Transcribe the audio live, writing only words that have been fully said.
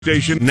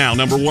Station, now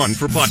number one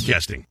for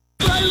podcasting.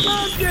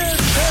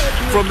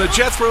 From the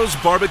Jethro's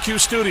Barbecue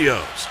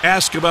Studios,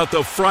 ask about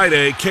the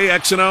Friday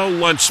KXNO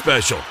lunch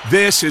special.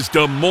 This is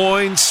Des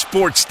Moines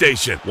Sports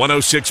Station,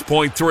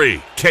 106.3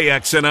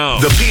 KXNO.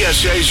 The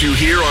PSAs you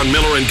hear on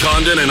Miller and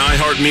Condon and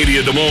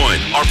iHeartMedia Des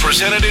Moines are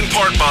presented in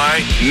part by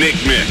Nick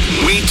Mick.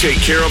 We take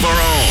care of our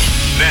own.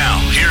 Now,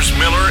 here's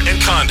Miller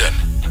and Condon.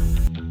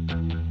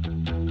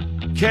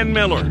 Ken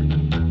Miller.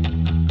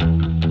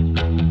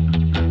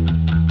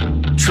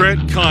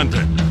 Trent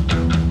Condon.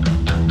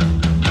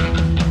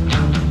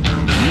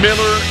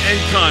 Miller and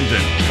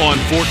Condon on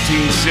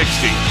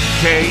 1460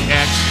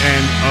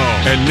 KXNO.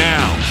 And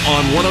now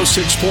on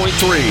 106.3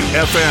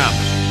 FM.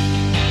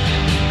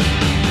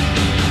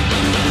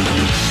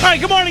 All right,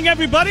 good morning,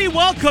 everybody.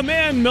 Welcome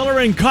in. Miller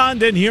and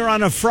Condon here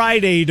on a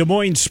Friday. Des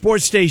Moines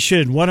Sports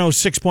Station,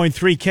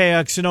 106.3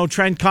 KXNO.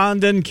 Trent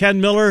Condon, Ken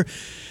Miller.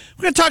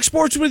 We're going to talk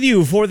sports with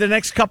you for the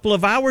next couple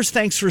of hours.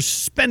 Thanks for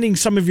spending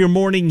some of your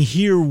morning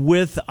here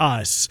with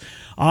us.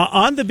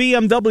 On the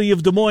BMW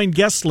of Des Moines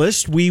guest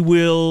list, we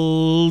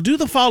will do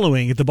the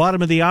following. At the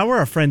bottom of the hour,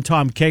 our friend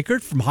Tom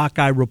Kakert from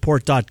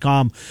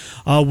HawkeyeReport.com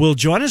will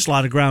join us. A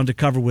lot of ground to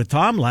cover with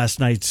Tom. Last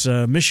night's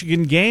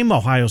Michigan game,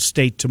 Ohio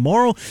State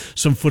tomorrow.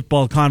 Some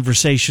football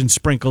conversation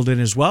sprinkled in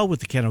as well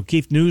with the Ken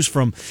O'Keefe news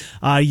from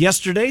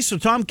yesterday. So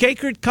Tom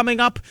Kakert coming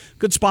up.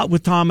 Good spot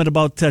with Tom at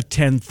about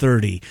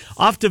 10:30.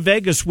 Off to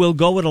Vegas, we'll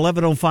go at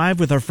 11:05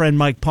 with our friend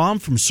Mike Palm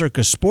from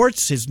Circa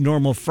Sports, his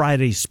normal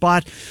Friday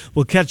spot.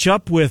 We'll catch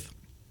up with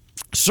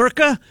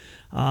Circa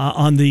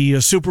on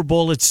the Super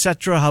Bowl,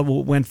 etc., how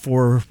it went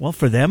for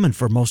them and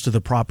for most of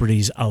the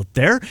properties out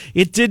there.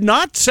 It did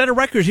not set a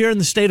record here in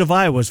the state of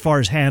Iowa as far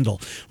as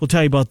handle. We'll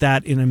tell you about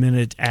that in a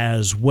minute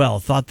as well.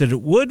 Thought that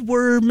it would,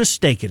 were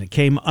mistaken. It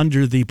came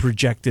under the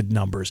projected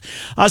numbers.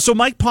 So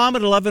Mike Palm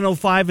at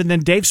 11:05, and then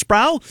Dave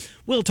Sproul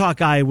will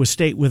talk Iowa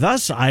State with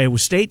us. Iowa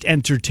State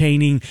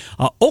entertaining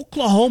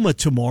Oklahoma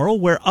tomorrow,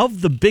 where of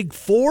the Big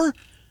Four,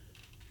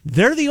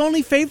 they're the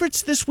only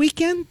favorites this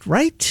weekend,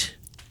 right?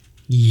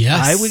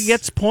 Yes. Iowa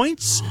gets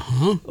points.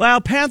 Uh-huh.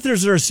 Well,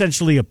 Panthers are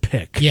essentially a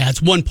pick. Yeah,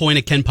 it's 1 point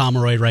at Ken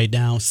Pomeroy right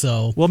now.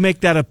 So we'll make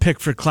that a pick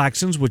for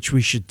Claxons, which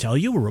we should tell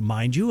you or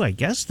remind you, I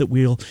guess, that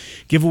we'll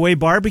give away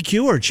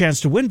barbecue or a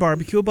chance to win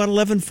barbecue about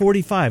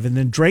 11:45. And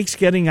then Drake's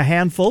getting a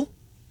handful.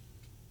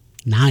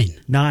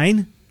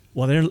 9.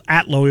 Well, they're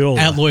at Loyola.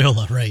 At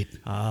Loyola, right.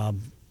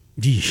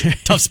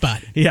 Tough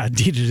spot. Yeah,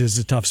 indeed it is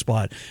a tough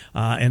spot.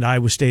 And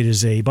Iowa State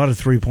is about a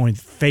 3-point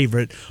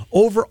favorite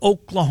over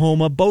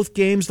Oklahoma. Both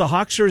games, the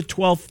Hawks are at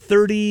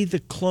 12:30. The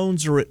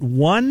Clones are at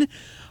 1.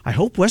 I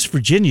hope West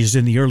Virginia's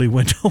in the early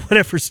window,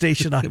 whatever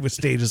station Iowa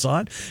State is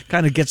on.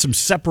 Kind of get some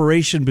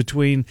separation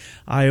between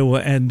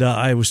Iowa and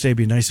Iowa State. It'd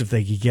be nice if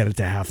they could get it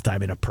to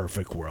halftime in a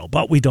perfect world.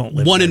 But we don't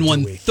live 1 and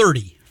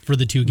 1:30 for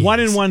the two games. 1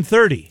 and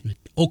 1:30.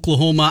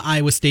 Oklahoma,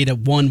 Iowa State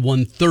at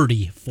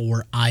 1:30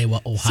 for Iowa,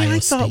 Ohio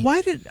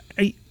State.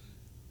 Are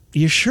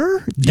you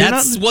sure?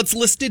 That's what's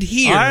listed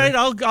here. All right,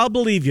 I'll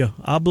believe you.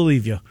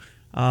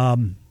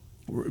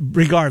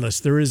 Regardless,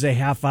 there is a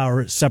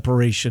half-hour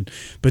separation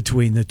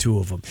between the two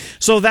of them.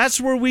 So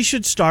that's where we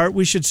should start.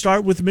 We should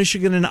start with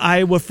Michigan and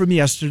Iowa from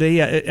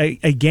yesterday,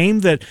 a game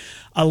that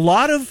a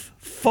lot of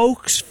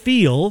folks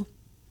feel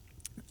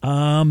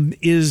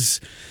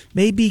is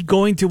maybe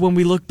going to, when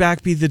we look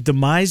back, be the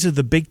demise of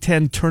the Big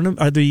Ten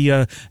tournament or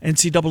the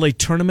NCAA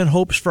tournament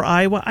hopes for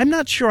Iowa. I'm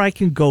not sure I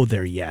can go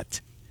there yet.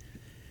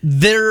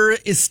 There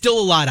is still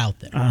a lot out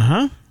there.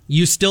 Uh-huh.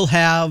 You still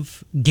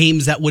have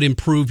games that would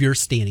improve your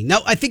standing.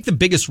 Now, I think the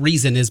biggest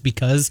reason is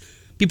because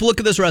people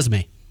look at this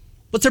resume.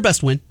 What's their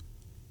best win?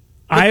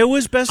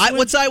 Iowa's best win?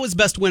 What's Iowa's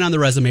best win on the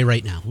resume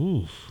right now?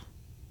 Ooh.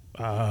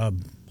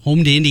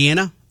 Home to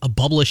Indiana, a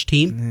bubblish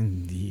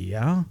team.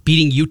 Yeah.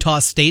 Beating Utah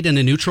State in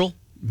a neutral.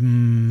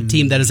 A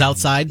team that is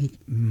outside.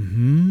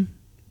 Mm-hmm.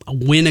 A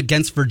win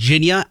against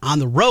Virginia on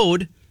the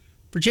road.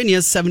 Virginia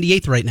is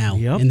 78th right now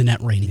in the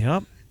net rating.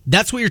 Yep.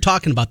 That's what you're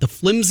talking about, the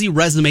flimsy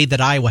resume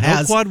that Iowa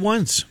has. No quad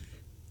ones.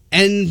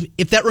 And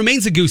if that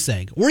remains a goose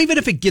egg, or even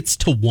if it gets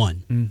to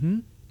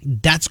 1,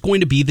 that's going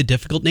to be the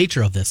difficult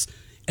nature of this.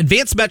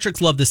 Advanced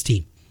metrics love this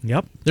team.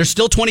 Yep. They're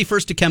still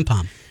 21st to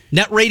KenPom.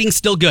 Net rating's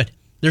still good.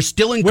 They're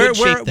still in good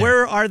shape there.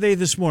 Where are they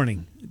this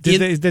morning?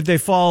 Did they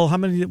fall?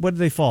 What did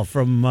they fall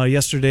from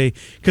yesterday?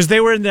 Because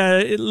they were in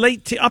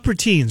the upper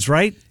teens,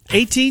 right?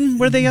 18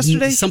 were they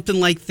yesterday? Something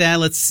like that.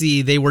 Let's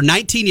see. They were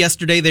 19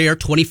 yesterday. They are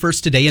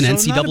 21st today in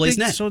NCAA's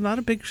net. So not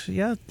a big,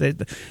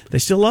 they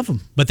still love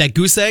them. But that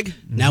goose egg,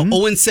 now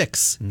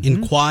 0-6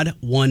 in quad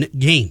 1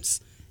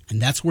 games.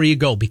 And that's where you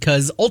go,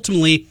 because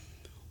ultimately,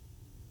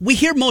 we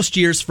hear most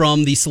years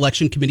from the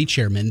selection committee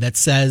chairman that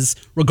says,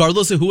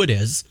 regardless of who it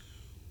is,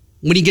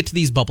 when you get to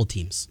these bubble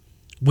teams,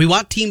 we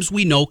want teams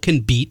we know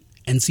can beat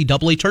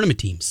NCAA tournament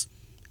teams.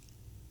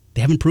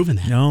 They haven't proven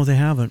that. No, they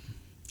haven't.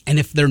 And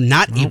if they're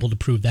not able to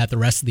prove that the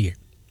rest of the year,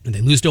 and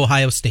they lose to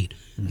Ohio State,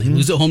 and they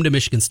lose at home to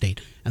Michigan State,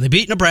 and they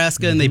beat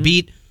Nebraska, and they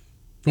beat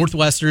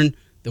Northwestern,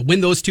 they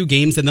win those 2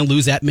 games, and then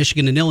lose at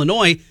Michigan and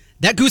Illinois,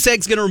 that goose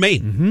egg's going to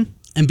remain.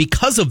 And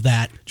because of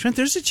that, Trent,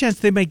 there's a chance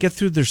they may get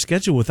through their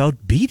schedule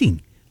without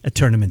beating a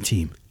tournament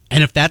team.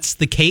 And if that's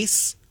the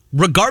case,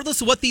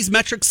 regardless of what these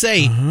metrics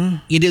say,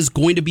 it is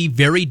going to be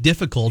very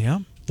difficult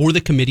for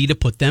the committee to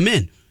put them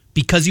in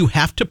because you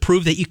have to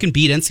prove that you can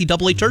beat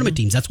NCAA tournament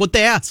teams. That's what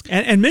they ask.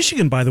 And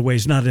Michigan, by the way,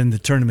 is not in the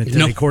tournament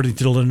today, according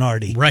to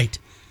Lenardi. Right.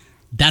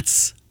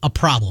 That's a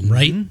problem,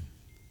 right?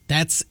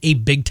 That's a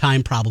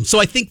big-time problem. So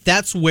I think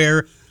that's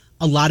where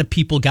a lot of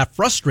people got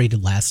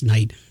frustrated last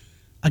night.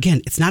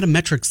 Again, it's not a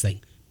metrics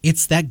thing.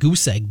 It's that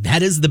goose egg.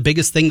 That is the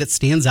biggest thing that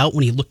stands out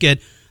when you look at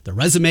the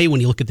resume,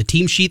 when you look at the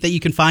team sheet that you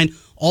can find,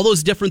 all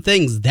those different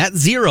things. That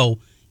 0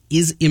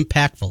 is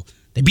impactful.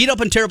 They beat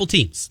up on terrible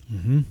teams.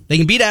 They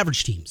can beat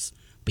average teams.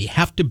 But you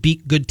have to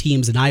beat good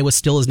teams, and Iowa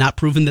still has not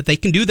proven that they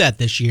can do that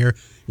this year.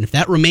 And if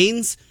that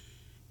remains,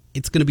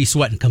 it's going to be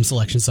sweating come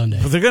Selection Sunday.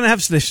 Well,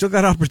 they still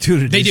got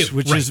opportunities. They do,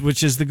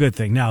 which is the good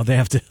thing. Now they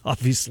have to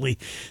obviously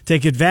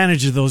take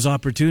advantage of those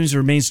opportunities. It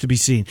remains to be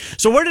seen.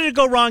 So where did it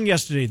go wrong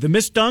yesterday? The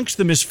missed dunks,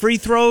 the missed free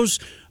throws.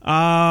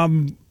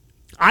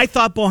 I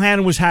thought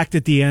Bohannon was hacked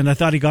at the end. I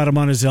thought he got him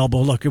on his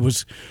elbow. Look, it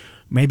was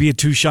maybe a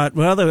 2-shot.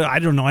 Well, I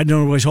don't know. I don't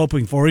know what he was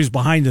hoping for. He was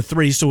behind the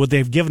 3, so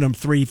they've given him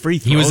 3 free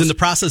throws. He was in the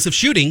process of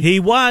shooting. He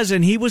was,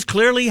 and he was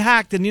clearly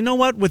hacked. And you know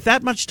what? With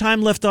that much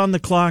time left on the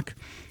clock,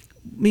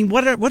 I mean,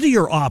 what are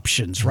your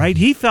options, right?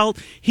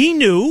 He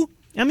knew.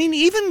 I mean,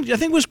 even I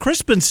think it was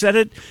Crispin said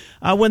it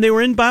when they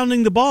were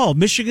inbounding the ball.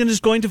 Michigan is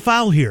going to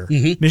foul here.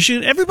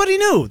 Michigan, everybody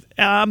knew.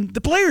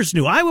 The players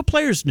knew. Iowa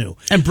players knew.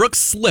 And Brooks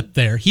slipped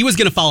there. He was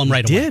going to foul him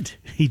right away.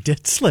 He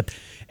did slip.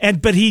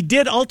 But he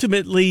did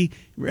ultimately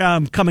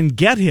come and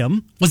get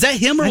him. Was that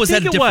him or was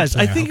that a different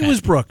player? I think it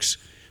was Brooks.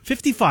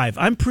 55,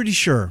 I'm pretty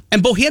sure.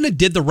 And Bohannon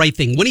did the right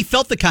thing. When he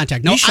felt the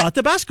contact. He shot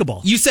the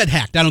basketball. You said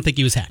hacked. I don't think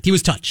he was hacked. He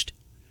was touched.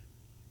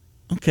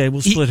 Okay,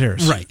 we'll split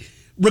hairs. Right.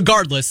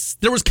 Regardless,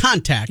 there was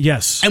contact.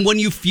 Yes. And when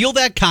you feel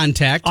that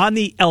contact on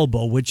the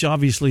elbow, which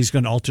obviously is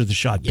going to alter the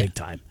shot big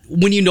time.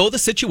 When you know the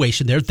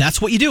situation there,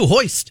 that's what you do.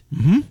 Hoist.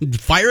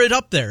 Fire it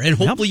up there. And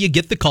hopefully you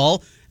get the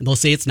call. And they'll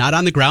say it's not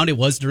on the ground. It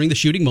was during the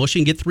shooting motion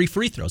and get 3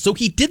 free throws. So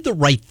he did the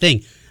right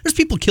thing. There's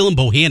people killing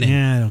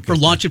Bohannon for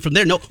launching from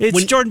there. No,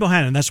 it's Jordan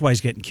Bohannon. That's why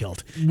he's getting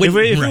killed.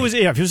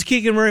 If it was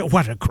Keegan Murray,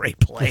 what a great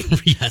play.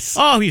 Yes.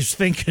 Oh, he's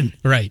thinking.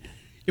 Right.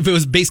 If it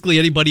was basically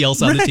anybody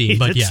else on the team.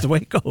 But that's the way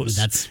it goes.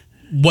 That's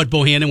what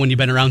Bohannon, when you've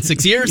been around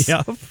 6 years,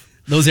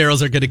 those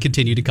arrows are going to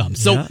continue to come.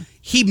 So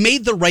he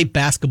made the right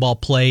basketball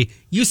play.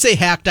 You say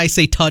hacked, I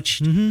say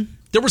touched.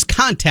 There was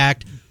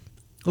contact.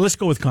 Well, let's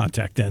go with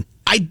contact then.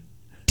 I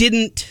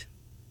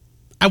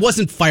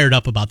wasn't fired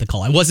up about the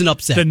call. I wasn't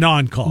upset. The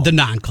non-call.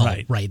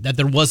 Right. That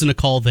there wasn't a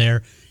call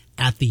there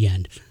at the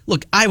end.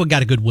 Look, Iowa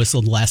got a good whistle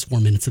in the last 4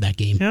 minutes of that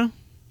game. Yeah.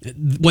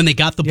 When they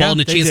got the ball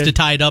and a chance to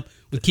tie it up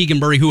with Keegan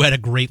Murray, who had a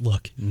great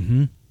look.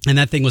 And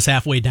that thing was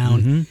halfway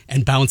down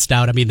and bounced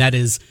out. I mean, that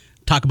is,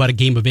 talk about a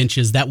game of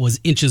inches. That was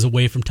inches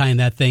away from tying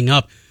that thing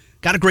up.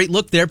 Got a great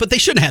look there, but they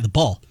shouldn't have had the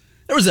ball.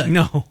 There was an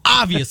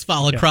obvious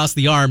foul across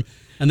the arm,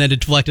 and then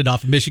it deflected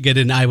off of Michigan,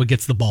 and Iowa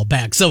gets the ball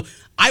back. So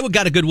Iowa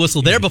got a good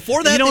whistle there.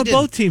 Before that,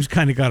 both teams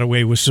kind of got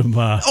away with some...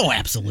 oh,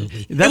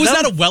 absolutely. It was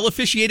not a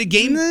well-officiated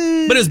game,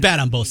 but it was bad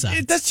on both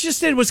sides. That's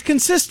just it. It was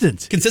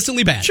consistent.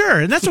 Consistently bad. Sure,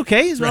 and that's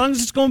okay, as long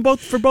as it's going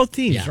for both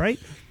teams, right?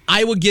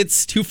 Iowa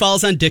gets 2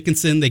 fouls on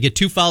Dickinson. They get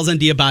 2 fouls on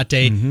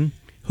Diabate.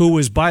 Who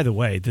was, by the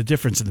way, the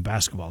difference in the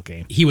basketball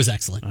game. He was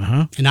excellent.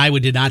 And Iowa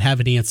did not have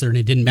an answer, and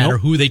it didn't matter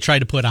who they tried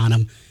to put on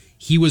him.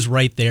 He was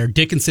right there.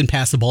 Dickinson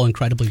passed the ball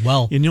incredibly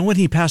well. You know when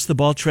he passed the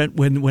ball, Trent,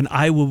 when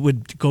Iowa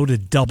would go to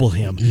double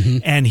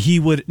him, and he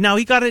would. Now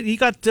he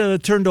got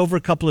turned over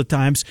a couple of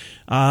times.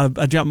 I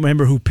don't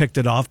remember who picked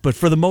it off, but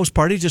for the most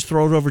part, he just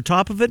threw it over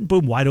top of it, and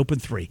boom, wide open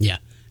 3. Yeah,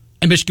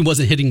 and Michigan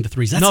wasn't hitting the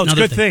threes. That's it's a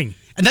good thing,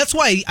 and that's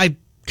why I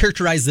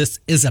characterize this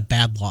as a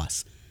bad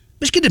loss.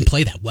 Michigan didn't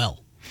play that well.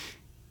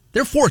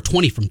 They're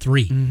 4-20 from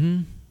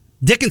 3.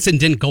 Dickinson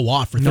didn't go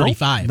off for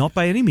 35. Not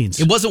by any means.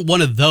 It wasn't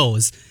one of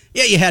those.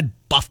 Yeah, you had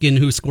Bufkin,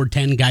 who scored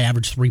 10, guy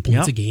averaged 3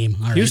 points a game.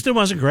 All right. Houston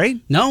wasn't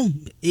great. No,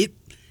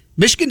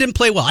 Michigan didn't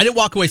play well. I didn't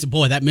walk away and say,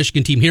 boy, that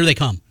Michigan team, here they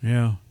come.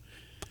 Yeah.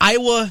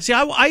 Iowa. See,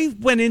 I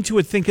went into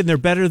it thinking they're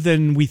better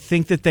than we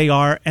think that they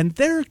are, and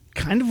they're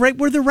kind of right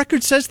where the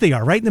record says they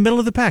are, right in the middle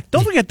of the pack.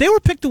 Don't forget, they were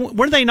picked to win.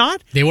 Were they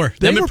not? They were.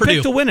 They were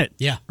picked to win it.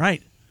 Yeah.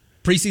 Right.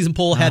 Preseason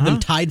poll had them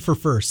tied for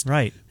first.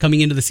 Right. Coming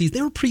into the season.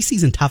 They were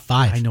preseason top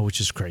 5. I know, which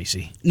is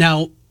crazy.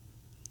 Now,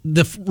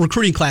 the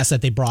recruiting class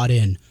that they brought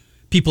in,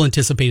 people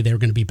anticipated they were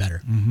going to be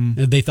better.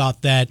 They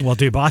thought that... Well,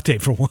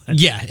 Diabate for one.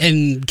 Yeah,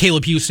 and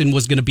Caleb Houston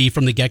was going to be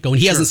from the get-go, and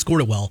he hasn't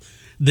scored it well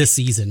this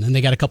season. And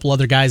they got a couple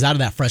other guys out of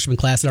that freshman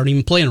class that aren't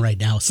even playing right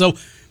now. So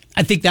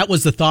I think that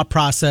was the thought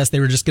process. They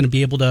were just going to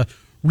be able to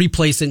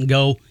replace it and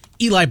go.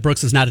 Eli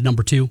Brooks is not a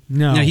number 2.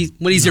 No. Now,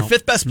 when he's your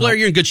 5th best player,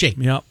 you're in good shape.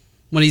 Yep.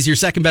 When he's your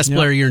 2nd best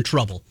player, you're in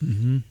trouble.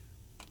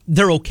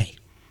 They're okay.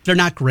 They're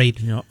not great.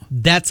 Yep.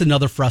 That's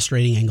another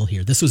frustrating angle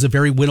here. This was a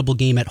very winnable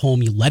game at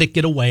home. You let it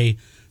get away.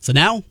 So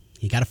now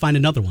you got to find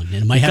another one, and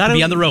it might have to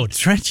be on the road.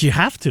 Trent, you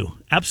have to.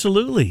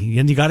 Absolutely.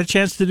 And you got a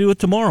chance to do it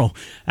tomorrow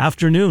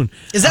afternoon.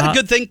 Is that a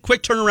good thing?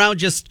 Quick turnaround,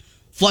 just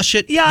flush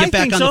it, Yeah, get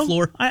back on the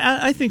floor?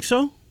 I think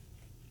so.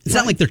 It's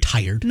not like they're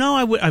tired. No,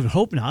 I would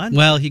hope not.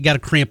 Well, he got a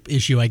cramp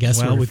issue, I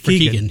guess, with for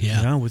Keegan.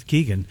 Yeah, with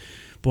Keegan.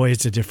 Boy,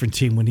 it's a different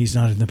team when he's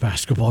not in the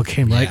basketball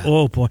game, right? Yeah.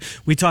 Oh, boy.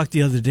 We talked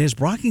the other day.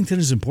 Brockington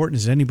is important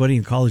as anybody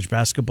in college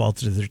basketball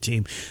to their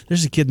team.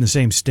 There's a kid in the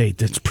same state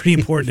that's pretty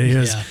important to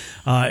his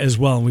as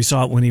well, and we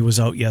saw it when he was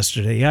out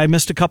yesterday. Yeah, I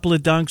missed a couple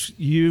of dunks.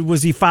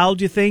 Was he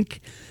fouled, you think,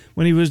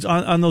 when he was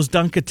on those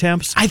dunk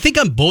attempts? I think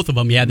on both of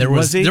them, yeah. There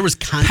was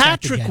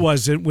contact. Patrick again.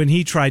 wasn't when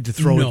he tried to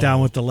throw it down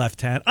with the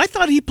left hand. I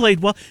thought he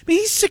played well. I mean,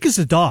 he's sick as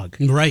a dog.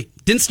 Right.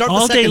 Didn't start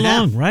all the second day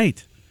long, half.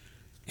 right.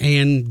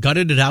 And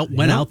gutted it out,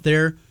 went out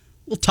there.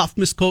 Little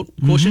toughness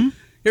quotient.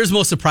 Here's the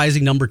most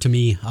surprising number to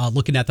me,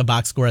 looking at the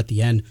box score at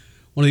the end.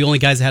 One of the only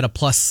guys that had a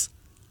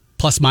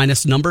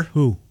plus-minus number.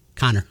 Who?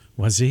 Connor.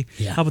 Was he?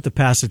 Yeah. How about the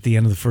pass at the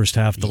end of the first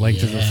half, the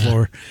length of the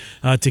floor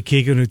to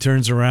Keegan, who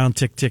turns around,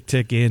 tick, tick,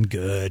 tick, in.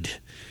 Good.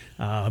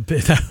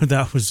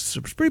 That was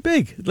pretty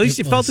big. At least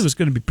he felt it was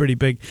going to be pretty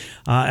big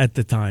at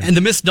the time. And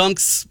the missed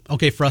dunks,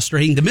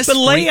 frustrating. The missed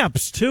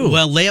layups, too.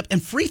 Well, layup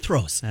and free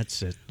throws.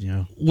 That's it,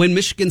 When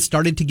Michigan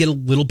started to get a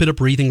little bit of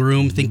breathing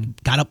room,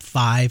 got up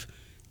 5,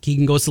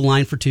 Keegan goes to the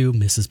line for 2,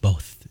 misses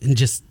both. And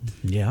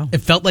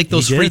it felt like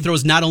those free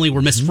throws not only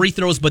were missed free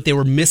throws, but they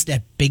were missed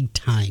at big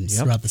times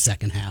throughout the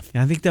second half.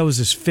 Yeah, I think that was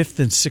his 5th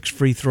and 6th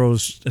free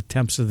throws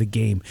attempts of the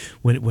game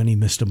when he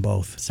missed them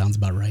both. Sounds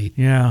about right.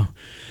 Yeah.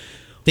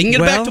 They can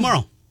get it back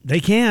tomorrow. They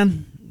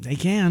can.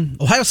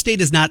 Ohio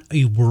State is not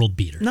a world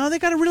beater. No, they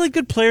got a really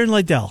good player in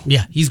Liddell.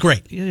 Yeah, he's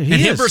great. Yeah, and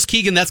him versus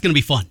Keegan, that's going to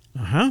be fun.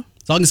 Uh-huh.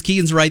 As long as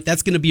Keegan's right,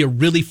 that's going to be a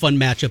really fun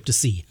matchup to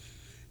see.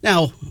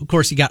 Now, of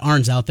course, you got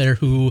Arns out there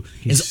who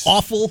is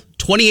awful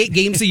 28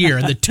 games a year.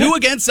 And the 2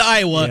 against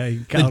Iowa,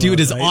 the dude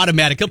is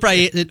automatic. He'll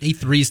probably hit 8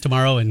 threes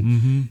tomorrow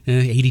and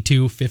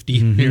 82,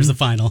 50. Here's the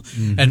final.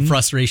 And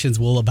frustrations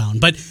will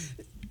abound.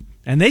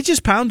 And they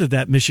just pounded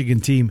that Michigan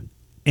team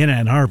in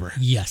Ann Arbor.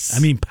 Yes. I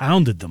mean,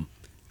 pounded them.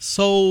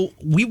 So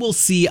we will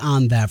see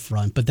on that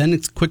front. But then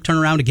it's a quick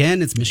turnaround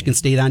again. It's Michigan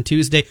State on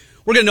Tuesday.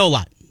 We're going to know a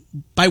lot.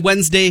 By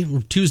Wednesday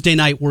or Tuesday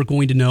night, we're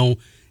going to know,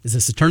 is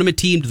this a tournament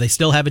team? Do they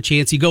still have a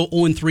chance? You go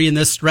 0-3 in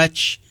this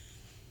stretch.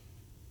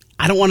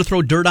 I don't want to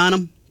throw dirt on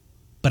them,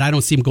 but I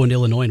don't see them going to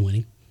Illinois and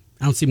winning.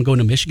 I don't see them going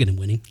to Michigan and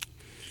winning.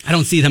 I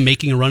don't see them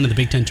making a run in the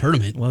Big Ten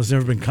tournament. Well, it's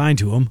never been kind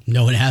to them.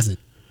 No, it hasn't.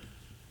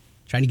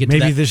 Trying to get maybe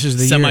to that this is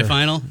the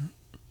semifinal. Year.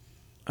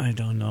 I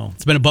don't know.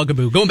 It's been a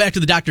bugaboo. Going back to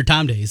the Dr.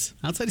 Tom days,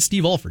 outside of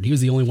Steve Alford, he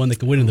was the only one that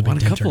could win in the Big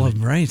Ten tournament. A couple of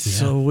them, right? Yeah.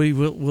 So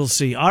we'll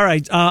see. All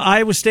right,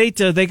 Iowa State,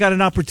 they got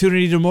an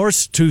opportunity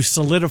to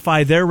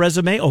solidify their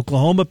resume.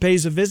 Oklahoma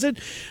pays a visit.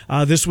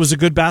 This was a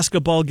good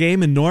basketball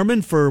game in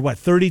Norman for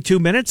 32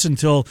 minutes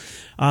until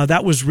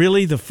that was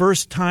really the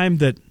first time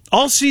that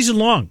all season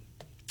long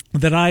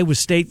that Iowa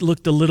State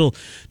looked a little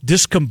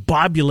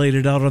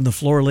discombobulated out on the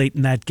floor late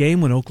in that game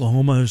when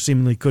Oklahoma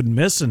seemingly couldn't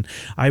miss, and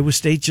Iowa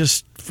State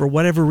just, for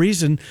whatever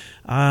reason,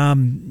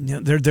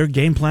 their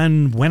game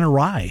plan went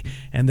awry,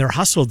 and their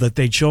hustle that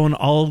they'd shown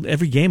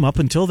every game up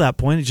until that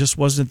point, it just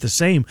wasn't the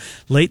same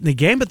late in the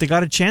game, but they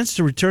got a chance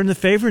to return the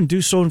favor and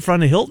do so in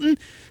front of Hilton.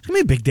 It's going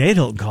to be a big day at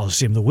Hilton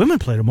Coliseum. The women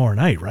play tomorrow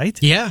night, right?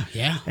 Yeah.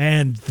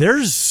 And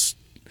there's...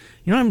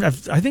 I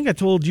think I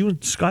told you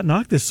and Scott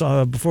Knock this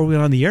before we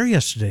went on the air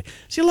yesterday. I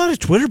see a lot of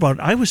Twitter about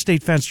Iowa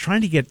State fans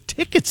trying to get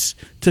tickets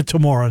to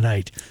tomorrow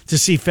night to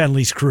see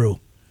Fenley's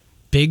crew.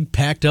 Big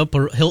packed up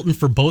Hilton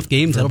for both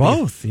games. For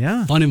both,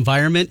 yeah. Fun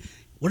environment.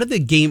 What are the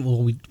game?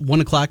 Well,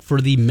 1 o'clock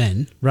for the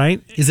men,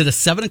 right? Is it a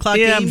 7 o'clock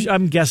game? Yeah,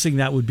 I'm guessing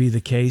that would be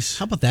the case.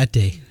 How about that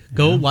day?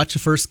 Go watch the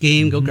first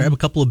game, go grab a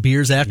couple of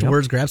beers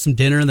afterwards, grab some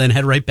dinner, and then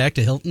head right back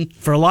to Hilton.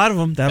 For a lot of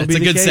them, that'll be the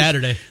case. It's a good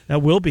Saturday.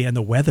 That will be, and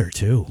the weather,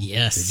 too.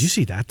 Yes. Did you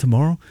see that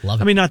tomorrow? Love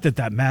it. I mean, not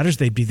that matters.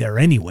 They'd be there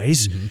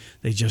anyways.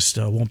 They just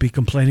won't be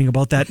complaining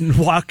about that and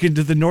walk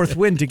into the north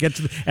wind to get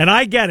to the... And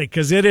I get it,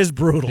 because it is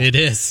brutal. It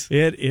is.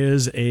 It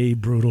is a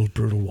brutal,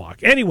 brutal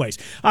walk. Anyways,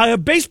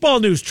 baseball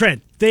news,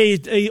 Trent.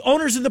 The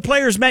owners and the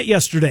players met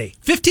yesterday.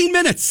 15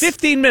 minutes.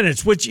 15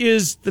 minutes, which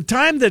is the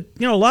time that,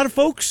 a lot of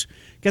folks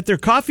get their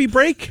coffee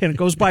break, and it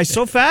goes by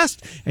so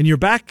fast, and you're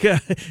back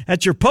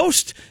at your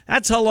post.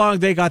 That's how long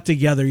they got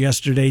together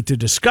yesterday to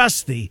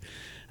discuss the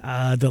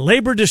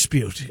labor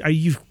dispute.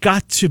 You've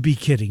got to be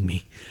kidding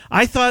me.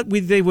 I thought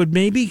they would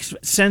maybe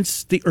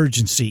sense the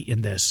urgency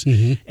in this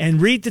and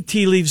read the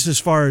tea leaves as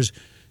far as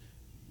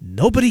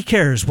nobody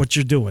cares what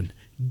you're doing.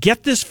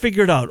 Get this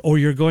figured out, or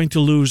you're going to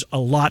lose a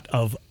lot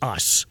of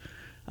us,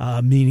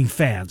 meaning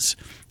fans.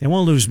 They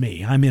won't lose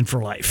me. I'm in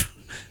for life.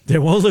 They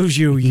won't lose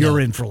you. You're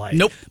in for life.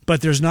 Nope.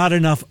 But there's not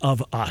enough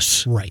of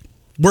us. Right.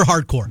 We're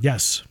hardcore.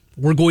 Yes.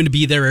 We're going to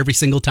be there every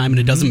single time, and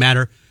it doesn't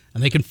matter.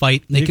 And they can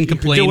fight. They can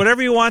complain. Do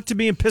whatever you want to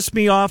me and piss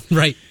me off.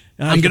 Right.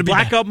 I'm going to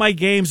black out my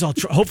games. I'll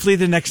hopefully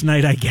the next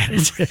night I get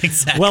it.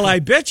 Exactly. Will I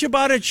bitch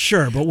about it?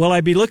 Sure. But will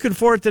I be looking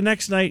for it the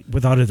next night?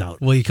 Without a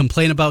doubt. Will you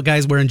complain about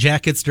guys wearing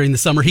jackets during the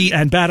summer heat?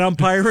 And bad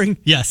umpiring?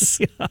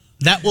 Yes. Yeah.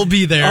 That will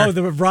be there. Oh,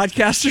 the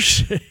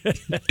broadcasters?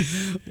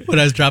 When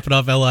I was dropping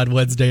off Ella on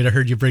Wednesday, and I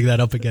heard you bring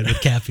that up again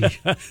with Cappy.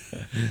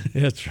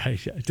 That's right.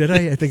 Did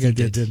I? I think I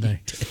did, didn't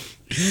I?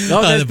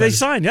 No, they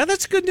signed. Yeah,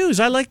 that's good news.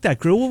 I like that,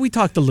 Crew. Well, we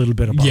talked a little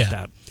bit about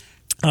that.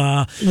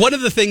 One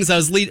of the things I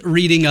was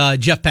reading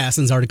Jeff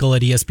Passan's article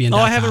at ESPN. Oh,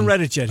 I haven't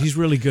read it yet. He's a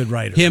really good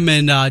writer. Him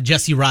and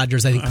Jesse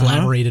Rogers, I think,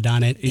 collaborated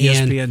on it.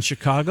 ESPN and,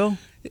 Chicago.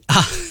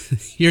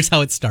 Here's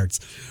how it starts.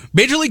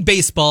 Major League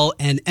Baseball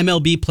and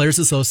MLB Players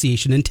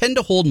Association intend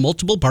to hold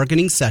multiple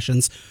bargaining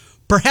sessions,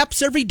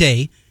 perhaps every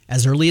day,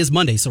 as early as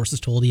Monday, sources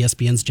told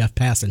ESPN's Jeff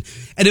Passan.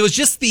 And it was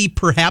just the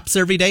perhaps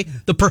every day,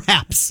 the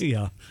perhaps.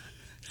 Yeah.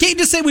 Can't you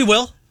just say we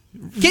will?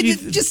 Can't you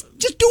just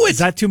do it? Is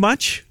that too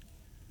much?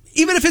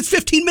 Even if it's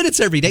 15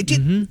 minutes every day,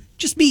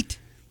 just meet.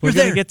 We're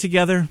going to get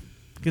together.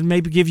 Can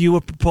maybe give you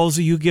a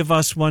proposal. You give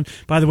us one.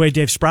 By the way,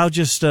 Dave Sproul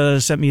just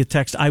sent me a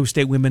text. Iowa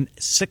State women,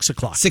 6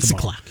 o'clock. 6 tomorrow.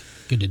 o'clock.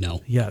 Good to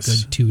know.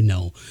 Yes. Good to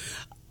know.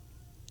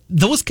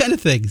 Those kind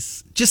of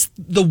things. Just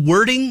the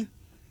wording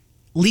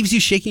leaves you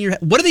shaking your head.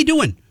 What are they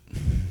doing?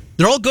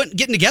 They're all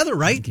getting together,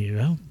 right?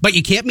 Yeah. But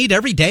you can't meet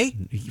every day?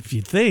 If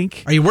you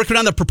think. Are you working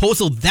on the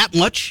proposal that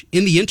much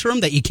in the interim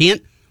that you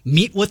can't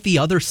meet with the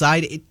other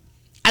side?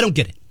 I don't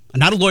get it. I'm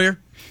not a lawyer.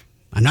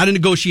 I'm not a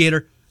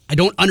negotiator. I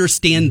don't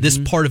understand this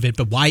part of it,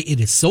 but why it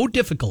is so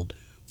difficult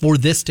for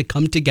this to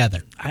come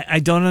together. I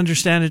don't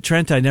understand it,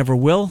 Trent. I never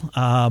will.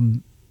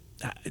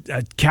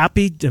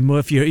 Cappy,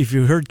 if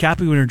you heard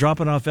Cappy when you're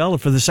dropping off Ella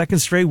for the second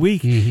straight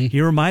week,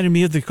 he reminded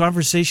me of the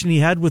conversation he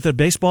had with a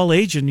baseball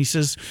agent. He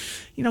says,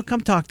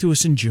 come talk to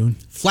us in June.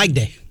 Flag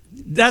Day.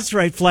 That's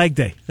right, Flag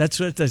Day. That's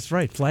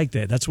right, Flag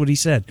Day. That's what he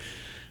said.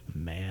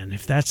 Man,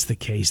 if that's the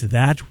case,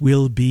 that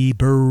will be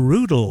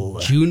brutal.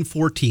 June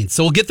 14th.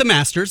 So we'll get the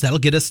Masters. That'll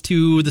get us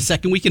to the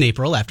second week in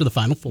April after the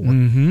Final Four.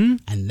 And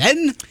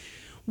then...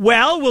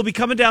 Well, we'll be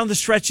coming down the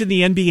stretch in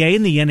the NBA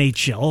and the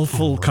NHL.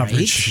 Full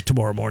coverage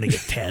tomorrow morning at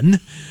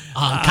 10.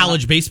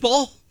 College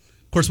baseball?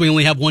 Of course, we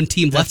only have one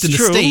team left in the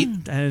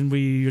state. And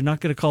you're not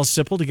going to call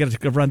Sipple to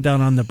get a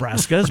rundown on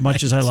Nebraska, as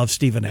much as I love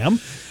Stephen M.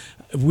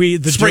 The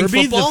spring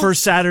Derby, football? the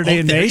first Saturday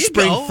in May,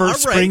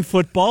 spring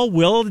football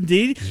will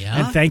indeed.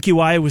 Yeah. And thank you,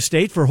 Iowa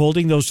State, for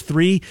holding those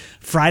 3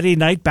 Friday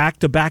night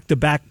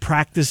back-to-back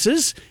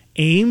practices.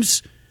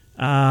 Ames,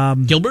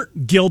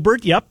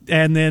 Gilbert, yep,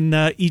 and then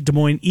Des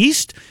Moines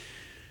East.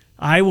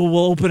 Iowa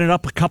will open it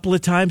up a couple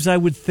of times, I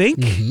would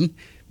think.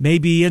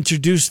 Maybe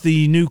introduce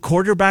the new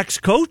quarterbacks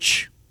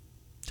coach.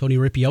 Tony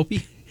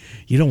Ripiopi?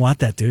 You don't want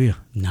that, do you?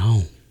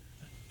 No.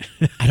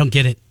 I don't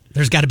get it.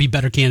 There's got to be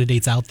better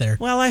candidates out there.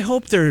 Well, I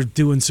hope they're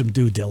doing some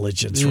due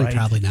diligence, right?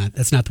 Probably not.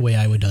 That's not the way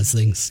Iowa does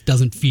things.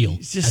 Doesn't feel.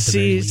 Just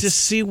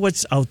see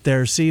what's out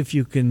there. See if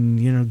you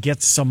can,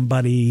 get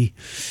somebody.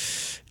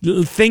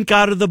 Think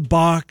out of the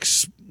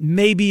box.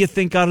 Maybe you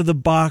think out of the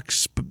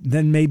box, but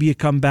then maybe you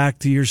come back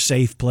to your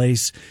safe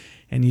place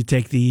and you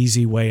take the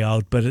easy way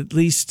out. But at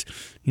least,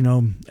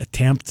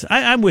 attempt.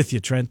 I'm with you,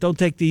 Trent. Don't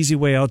take the easy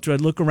way out.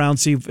 Look around,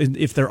 see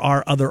if there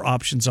are other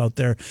options out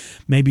there,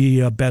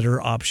 maybe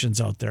better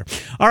options out there.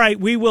 All right,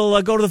 we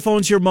will go to the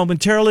phones here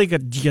momentarily.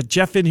 Get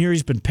Jeff in here.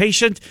 He's been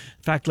patient.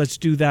 In fact, let's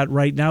do that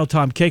right now.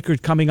 Tom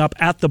Kakert coming up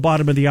at the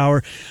bottom of the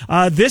hour.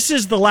 This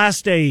is the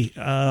last day,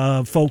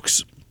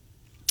 folks,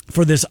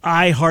 for this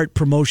iHeart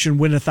promotion.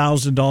 Win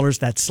 $1,000.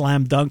 That's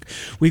slam dunk.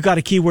 We've got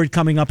a keyword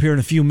coming up here in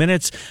a few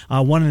minutes.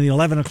 One in the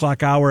 11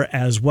 o'clock hour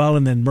as well,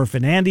 and then Murph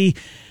and Andy.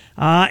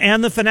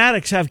 And the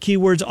Fanatics have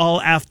keywords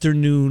all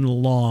afternoon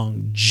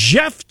long.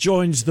 Jeff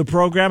joins the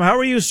program. How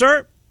are you,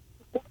 sir?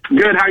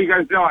 Good. How are you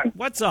guys doing?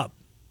 What's up?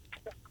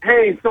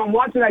 Hey, so I'm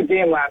watching that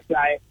game last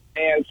night,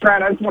 and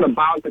Trent, I just want to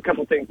bounce a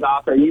couple things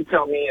off there. You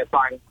tell me if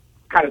I'm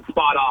kind of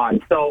spot on.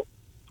 So,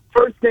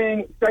 first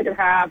thing, second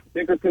half,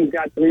 Dickerson's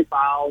got 3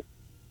 fouls.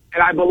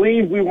 And I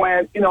believe we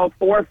went, 4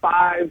 or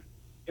 5,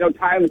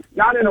 times,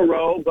 not in a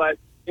row, but,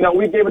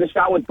 we gave it a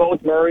shot with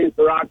both Murrays.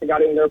 Baraka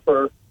got in there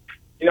for,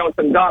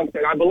 some dunks.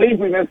 And I believe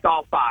we missed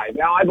all 5.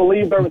 Now, I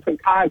believe there was some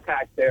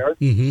contact there.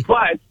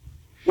 But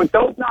with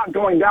those not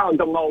going down,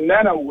 the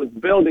momentum was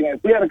building. And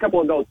if we had a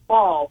couple of those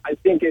fall, I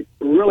think it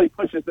really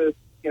pushes us,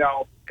 in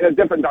a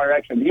different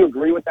direction. Do you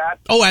agree with that?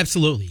 Oh,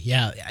 absolutely.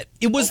 Yeah.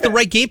 It was the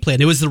right game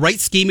plan. It was the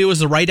right scheme. It was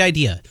the right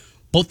idea.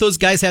 Both those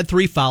guys had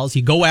 3 fouls.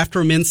 You go after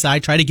them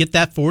inside, try to get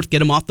that 4th, get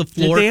them off the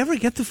floor. Did they ever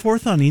get the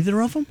 4th on either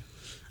of them?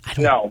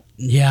 No.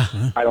 Yeah.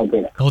 I don't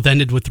think so. Both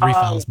ended with 3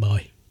 fouls,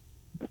 boy.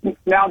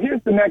 Now,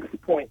 here's the next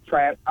point,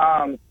 Trent.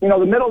 The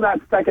middle of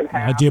that second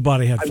half.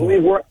 Diabate had 4. I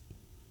believe we're...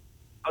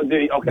 Oh,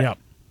 did he? Okay.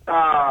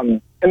 Yeah.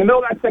 In the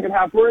middle of that second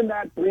half, we're in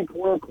that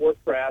 3-quarter court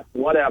press,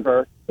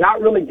 whatever,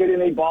 not really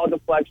getting any ball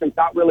deflections,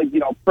 not really,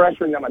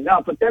 pressuring them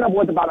enough. But then it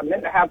was about a minute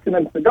and a half, 2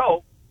 minutes to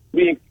go.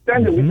 We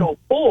extended, we go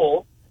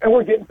full, and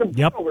we're getting some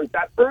turnovers,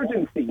 that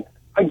urgency.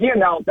 Again,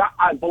 now,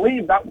 I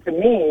believe that, to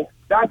me,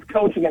 that's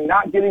coaching and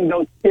not getting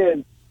those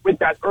kids with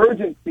that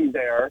urgency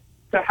there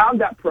to have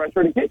that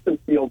pressure to get some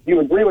steals. Do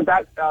you agree with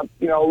that,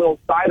 little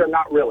side or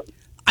not really?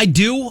 I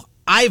do.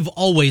 I've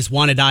always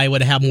wanted Iowa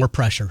to have more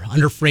pressure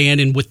under Fran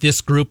and with this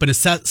group, and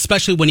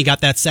especially when you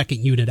got that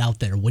second unit out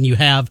there. When you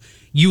have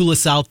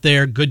Ulis out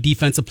there, good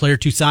defensive player,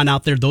 Toussaint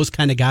out there, those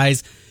kind of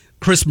guys.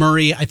 Chris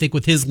Murray, I think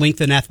with his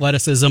length and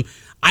athleticism,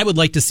 I would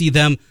like to see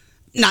them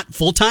not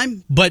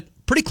full-time, but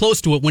pretty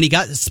close to it when he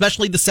got,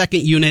 especially the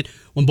second unit,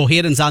 when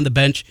Bohannon's on the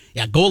bench.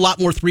 Yeah, go a lot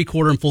more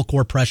three-quarter and full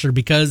court pressure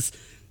because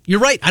you're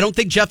right. I don't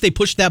think, Jeff, they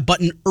pushed that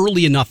button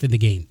early enough in the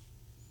game.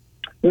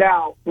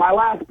 Now, my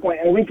last point,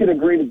 and we could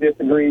agree to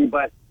disagree,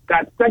 but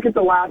that second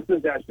to last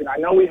possession, I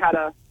know we had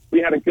a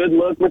good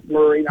look with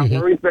Murray. Now,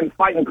 Murray's been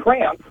fighting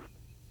cramps.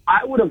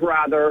 I would have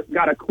rather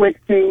got a quick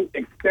 2,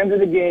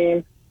 extended the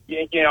game.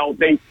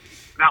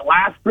 That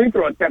last free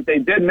throw attempt, they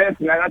did miss,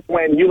 and that's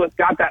when Ulis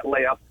got that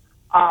layup.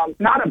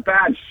 Not a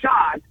bad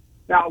shot.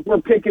 Now, if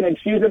we're picking and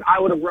choosing, I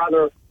would have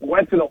rather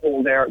went to the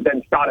hole there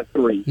than shot a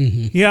 3.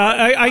 Mm-hmm.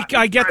 Yeah,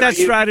 I get that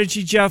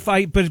strategy, Jeff.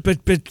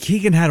 But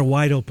Keegan had a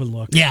wide open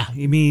look. Yeah,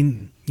 I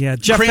mean, yeah.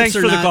 Jeff, thanks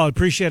for the call.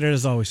 Appreciate it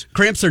as always.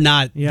 Cramps or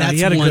not, yeah, he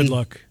had a good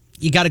look.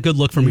 You got a good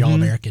look from your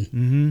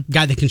All-American.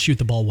 Guy that can shoot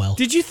the ball well.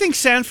 Did you think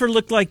Sanford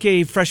looked like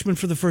a freshman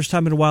for the first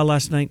time in a while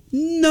last night?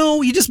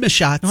 No, he just missed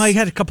shots. No, he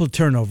had a couple of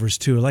turnovers,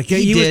 too. Like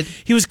he did.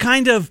 He was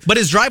kind of... But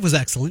his drive was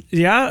excellent.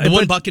 Yeah. The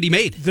one bucket he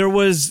made. There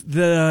was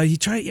I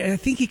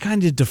think he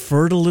kind of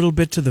deferred a little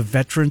bit to the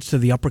veterans, to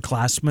the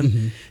upperclassmen.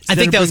 Mm-hmm. I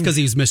think that was because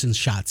he was missing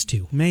shots,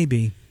 too.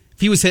 Maybe.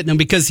 He was hitting them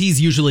because he's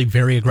usually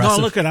very aggressive.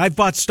 No, look I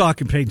bought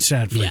stock in Payne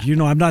Sanford.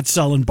 Yeah. I'm not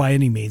selling by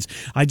any means.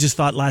 I just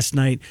thought last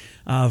night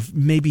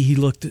maybe he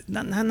looked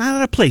not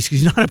at a place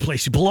because he's not a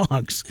place he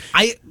belongs.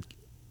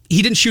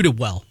 He didn't shoot it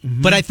well,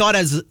 but I thought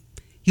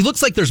he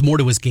looks like there's more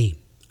to his game.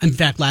 In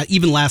fact,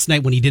 even last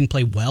night when he didn't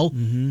play well,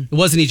 it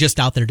wasn't he just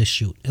out there to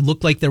shoot. It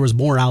looked like there was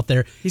more out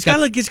there. He's got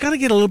to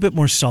get a little bit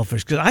more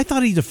selfish because I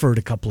thought he deferred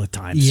a couple of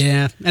times.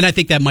 Yeah, and I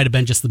think that might have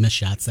been just the missed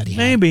shots that he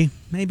had.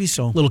 Maybe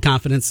so. Little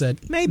confidence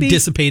that maybe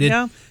dissipated.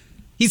 Yeah.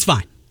 He's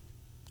fine.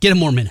 Get him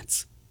more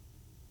minutes.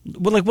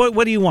 Well, like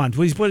what do you want?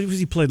 What was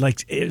he played?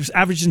 Like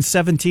averaging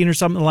 17 or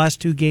something in the last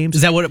 2 games?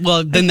 Is that what?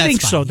 Well, then I that's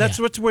think fine. so.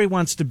 That's where he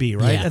wants to be,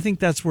 right? Yeah. I think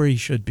that's where he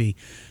should be.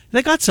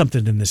 They got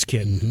something in this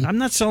kid. I'm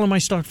not selling my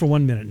stock for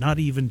 1 minute, not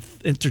even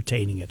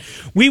entertaining it.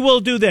 We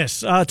will do this.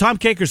 Tom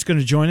Kakert's going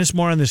to join us.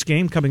 More on this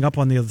game coming up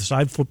on the other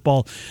side,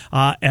 football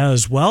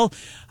as well.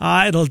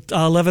 At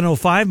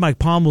 11:05, Mike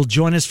Palm will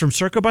join us from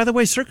Circa. By the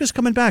way, Circa's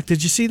coming back.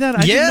 Did you see that?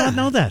 I did not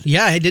know that.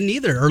 Yeah, I didn't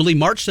either. Early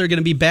March, they're going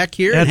to be back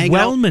here at and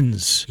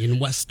Wellman's in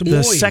West Des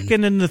Moines. The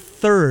 2nd and the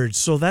 3rd.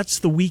 So that's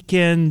the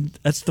weekend.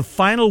 That's the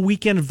final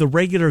weekend of the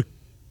regular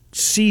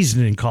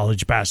season in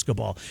college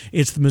basketball.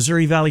 It's the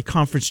Missouri Valley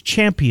Conference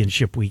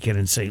Championship weekend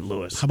in St.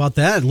 Louis. How about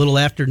that? A little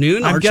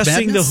afternoon. I'm Arch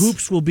guessing Madness? the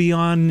hoops will be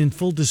on in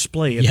full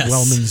display at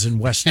Wellman's in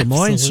West Des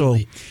Moines.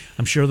 Absolutely. So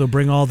I'm sure they'll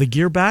bring all the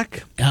gear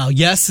back.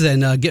 Yes,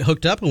 and get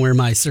hooked up and wear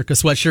my Circa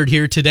sweatshirt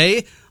here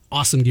today.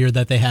 Awesome gear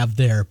that they have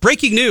there.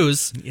 Breaking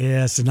news.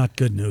 Yes, and not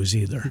good news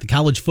either. The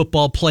college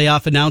football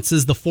playoff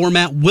announces the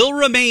format will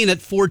remain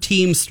at 4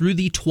 teams through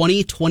the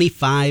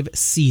 2025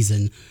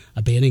 season,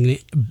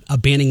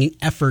 abandoning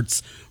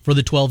efforts for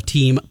the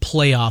 12-team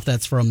playoff.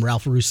 That's from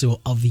Ralph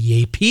Russo of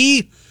the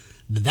AP.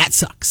 That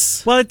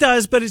sucks. Well, it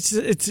does, but it's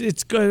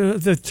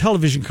the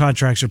television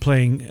contracts are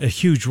playing a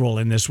huge role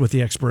in this with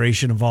the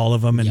expiration of all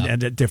of them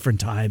and at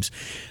different times.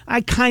 I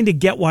kind of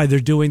get why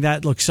they're doing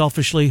that. Look,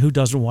 selfishly, who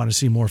doesn't want to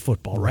see more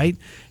football, right?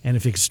 And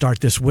if you could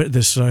start this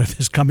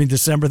coming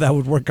December, that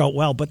would work out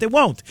well. But they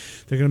won't.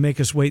 They're going to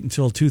make us wait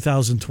until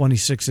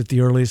 2026 at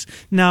the earliest.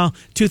 No,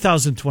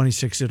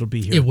 2026 it'll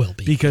be here. It will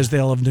be because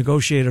they'll have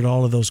negotiated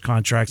all of those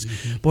contracts.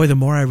 Boy, the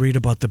more I read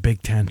about the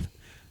Big Ten,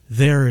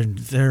 they're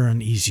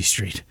on easy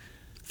street.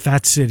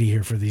 Fat city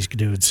here for these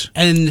dudes.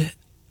 And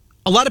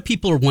a lot of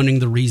people are wondering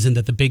the reason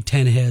that the Big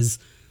Ten has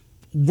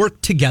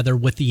worked together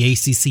with the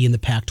ACC and the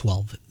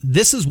Pac-12.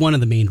 This is one of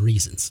the main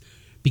reasons.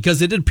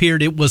 Because it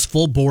appeared it was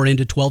full bore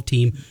into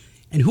 12-team.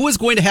 And who is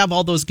going to have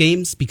all those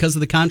games because of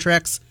the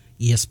contracts?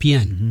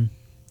 ESPN. Mm-hmm.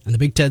 And the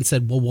Big Ten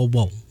said,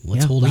 whoa,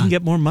 let's hold on. We can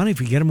get more money if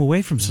we get them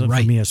away from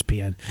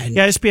ESPN. And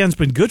ESPN's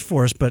been good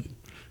for us, but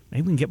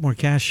maybe we can get more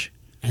cash.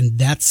 And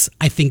that's,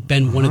 I think,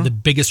 been one of the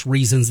biggest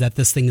reasons that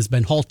this thing has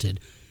been halted.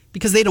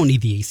 Because they don't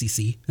need the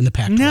ACC and the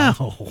Pac-12.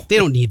 No. They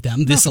don't need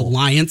them. This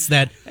alliance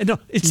that... No,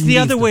 it's the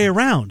other way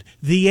around.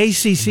 The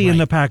ACC and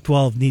the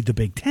Pac-12 need the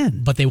Big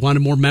Ten. But they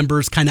wanted more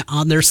members kind of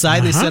on their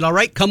side. They said, all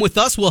right, come with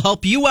us. We'll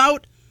help you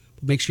out.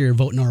 Make sure you're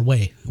voting our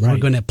way. We're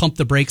going to pump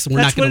the brakes. And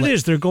That's what it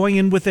is. They're going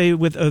in with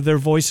their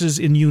voices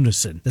in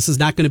unison. This is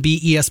not going to be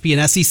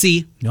ESPN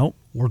SEC. Nope.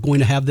 We're going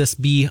to have this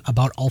be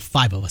about all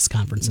 5 of us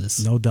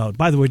conferences. No doubt.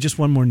 By the way, just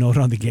one more note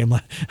on the game.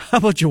 How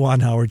about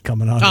Juwan Howard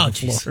coming on the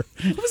floor?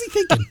 What was he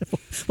thinking?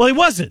 Well, he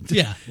wasn't.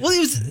 Yeah. Well, he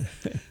was.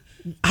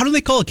 How do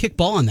they call a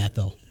kickball on that,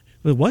 though?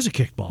 Well, it was a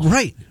kickball.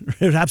 Right.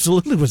 It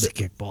absolutely was a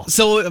kickball.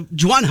 So,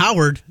 Juwan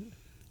Howard...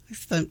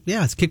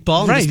 it's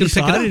kickball. Right, he's going to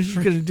pick it up. He's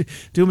going to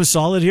do him a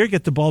solid here,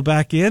 get the ball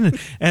back in,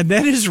 and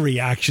then his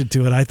reaction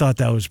to it, I thought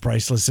that was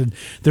priceless. And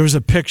there was a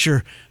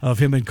picture of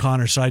him and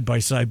Connor side by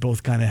side,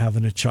 both kind of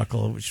having a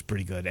chuckle, which is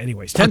pretty good.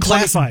 Anyways, 10:25.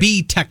 Class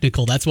B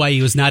technical. That's why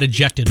he was not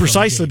ejected.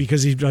 Precisely,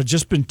 because he'd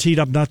just been teed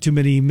up not too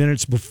many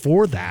minutes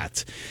before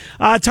that.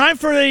 Time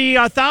for the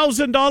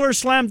 $1,000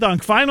 slam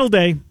dunk. Final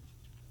day.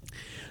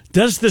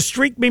 Does the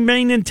streak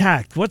remain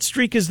intact? What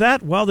streak is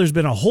that? Well, there's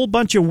been a whole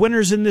bunch of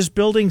winners in this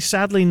building.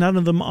 Sadly, none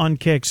of them on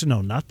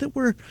KXNO. Not that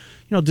we're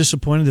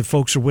disappointed that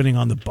folks are winning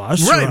on the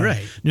bus.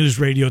 Right. News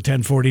Radio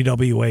 1040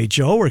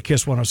 WHO or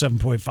KISS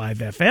 107.5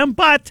 FM,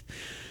 but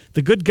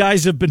the good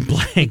guys have been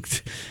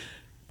blanked.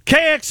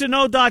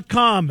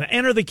 KXNO.com.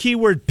 Enter the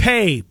keyword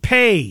pay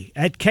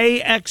at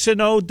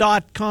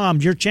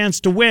KXNO.com. Your chance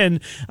to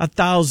win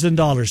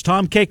 $1,000.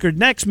 Tom Kakert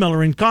next.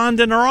 Miller and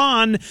Condon are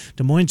on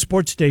Des Moines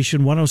Sports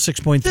Station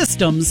 106.3.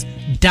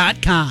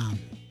 Systems.com.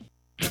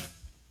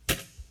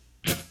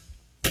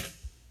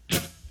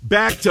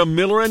 Back to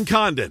Miller and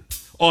Condon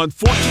on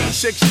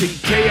 1460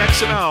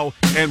 KXNO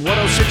and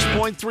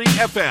 106.3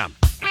 FM.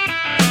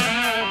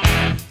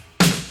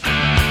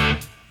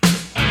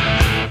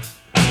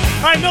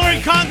 All right, Miller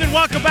and Condon,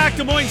 welcome back to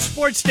Des Moines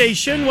Sports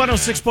Station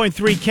 106.3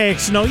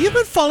 KXNO. You've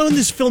been following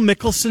this Phil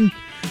Mickelson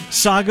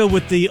saga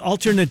with the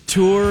alternate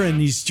tour, and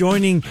he's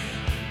joining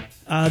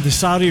the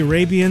Saudi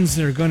Arabians.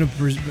 They're going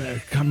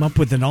to come up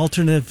with an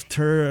alternate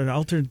tour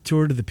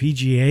to the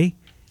PGA.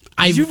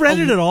 Have you read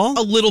it at all?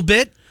 A little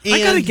bit. I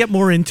got to get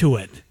more into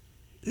it.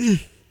 You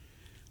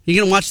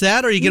going to watch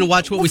that, or are you going to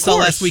watch what we saw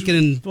last weekend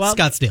in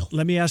Scottsdale?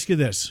 Let me ask you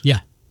this.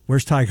 Yeah.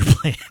 Where's Tiger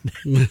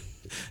playing?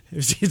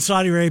 In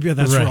Saudi Arabia,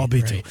 that's where I'll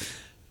be too.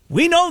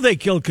 We know they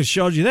killed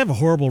Khashoggi. They have a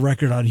horrible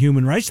record on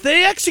human rights.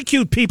 They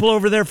execute people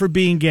over there for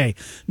being gay.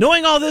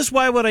 Knowing all this,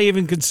 why would I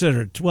even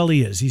consider it? Well,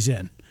 he is. He's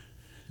in.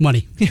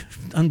 Money.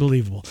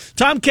 Unbelievable.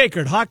 Tom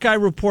Kakert,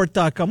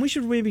 HawkeyeReport.com. We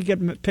should maybe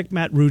pick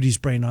Matt Rudy's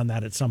brain on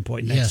that at some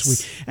point next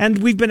week.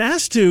 And we've been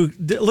asked to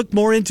look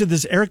more into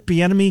this Eric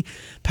Bieniemy,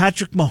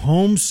 Patrick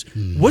Mahomes.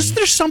 Mm-hmm. Was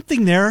there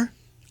something there?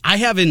 I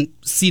haven't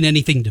seen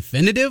anything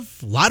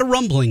definitive. A lot of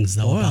rumblings,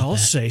 though. About I'll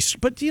say,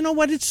 but you know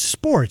what? It's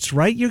sports,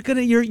 right? You're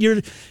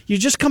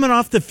just coming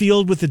off the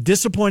field with a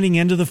disappointing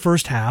end of the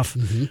first half,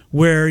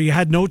 where you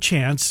had no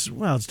chance.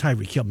 Well, it's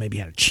Tyreek Hill maybe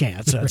had a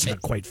chance. That's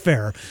not quite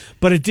fair,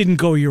 but it didn't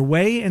go your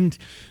way. And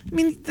I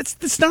mean,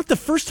 that's not the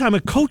first time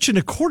a coach and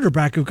a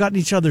quarterback have gotten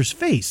each other's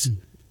face.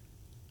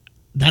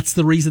 That's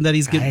the reason that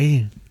he's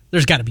getting.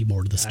 There's got to be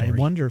more to the story. I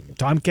wonder.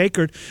 Tom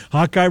Kakert,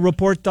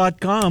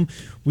 HawkeyeReport.com.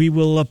 We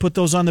will put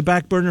those on the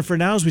back burner for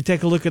now as we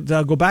take a look at,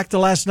 go back to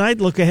last night,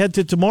 look ahead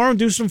to tomorrow, and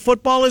do some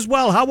football as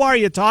well. How are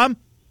you, Tom?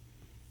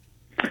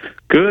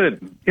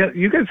 Good. Yeah,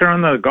 you guys are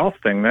on the golf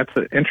thing. That's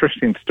an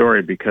interesting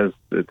story because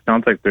it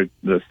sounds like the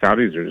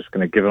Saudis are just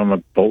going to give them a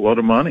boatload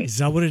of money. Is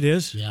that what it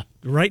is? Yeah.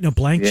 Writing a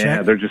blank check?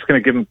 Yeah, they're just going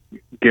to give them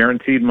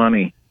guaranteed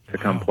money to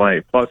come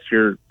play. Plus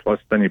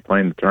then you play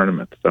in the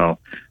tournament. So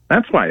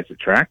that's why it's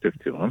attractive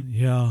to them.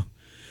 Yeah.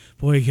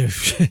 Boy,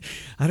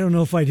 I don't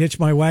know if I'd hitch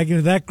my wagon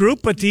to that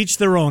group, but to each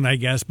their own, I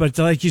guess. But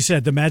like you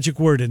said, the magic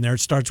word in there, it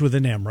starts with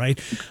an M, right?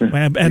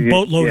 And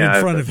boatload in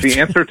front of it.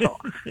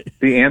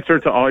 The answer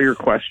to all your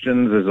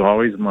questions is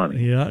always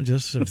money. Yeah,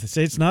 just if they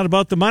say it's not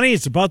about the money,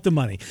 it's about the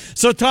money.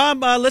 So, Tom,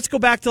 let's go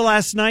back to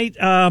last night.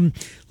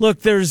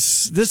 Look,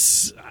 there's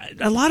this.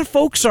 A lot of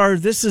folks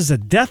this is a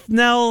death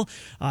knell.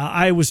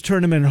 Iowa's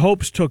tournament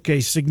hopes took a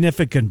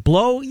significant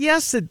blow.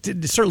 Yes,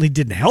 it certainly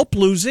didn't help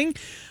losing.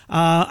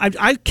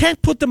 I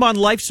can't put them on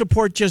life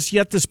support just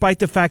yet, despite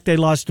the fact they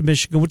lost to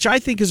Michigan, which I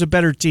think is a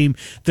better team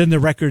than the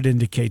record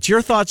indicates.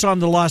 Your thoughts on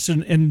the loss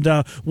and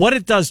what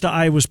it does to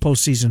Iowa's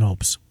postseason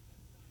hopes?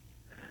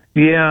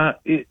 Yeah,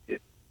 it's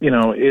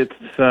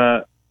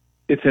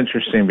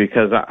interesting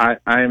because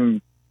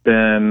I'm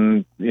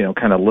been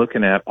kind of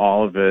looking at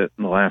all of it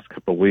in the last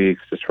couple of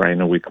weeks, just writing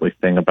a weekly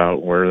thing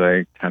about where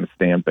they kind of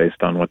stand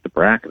based on what the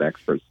bracket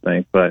experts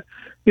think. But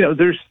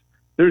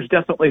there's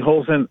definitely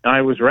holes in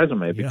Iowa's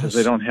resume because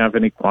they don't have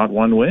any quad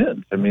one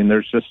wins. I mean,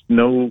 there's just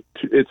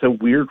it's a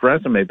weird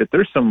resume, but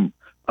there's some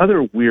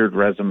other weird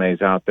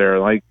resumes out there.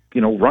 Like,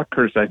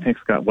 Rutgers, I think,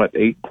 has got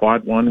 8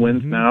 quad one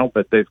wins now,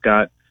 but they've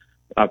got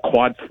a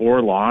quad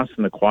 4 loss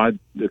and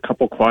a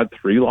couple quad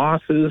 3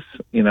 losses.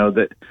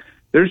 That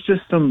there's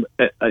just some,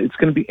 it's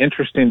going to be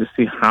interesting to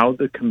see how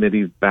the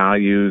committee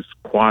values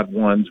quad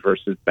ones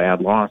versus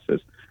bad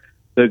losses.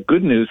 The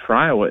good news for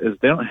Iowa is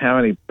they don't have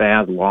any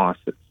bad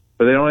losses.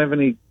 But they don't have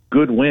any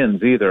good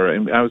wins either.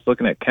 And I was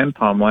looking at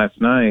KenPom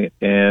last night,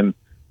 and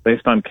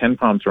based on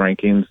KenPom's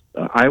rankings,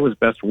 Iowa's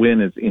best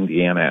win is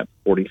Indiana at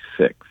 46.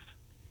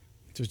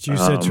 That's what you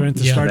said, Trent,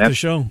 to start the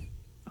show.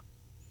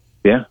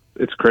 Yeah,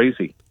 it's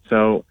crazy.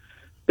 So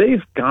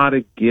they've got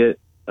to get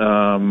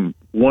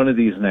one of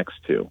these next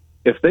two.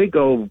 If they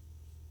go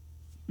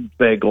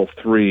bagel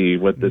 3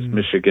 with this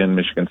Michigan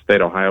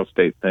State, Ohio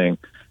State thing,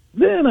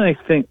 then I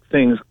think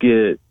things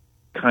get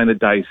kind of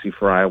dicey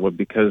for Iowa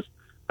because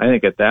I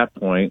think at that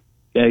point,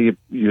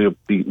 you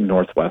beat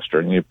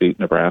Northwestern, you beat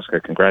Nebraska,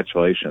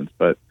 congratulations.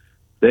 But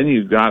then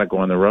you got to go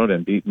on the road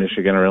and beat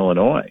Michigan or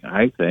Illinois,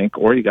 I think,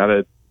 or you got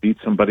to beat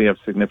somebody of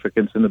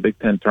significance in the Big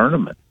Ten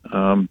tournament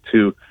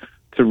to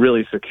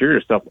really secure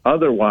yourself.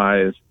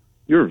 Otherwise,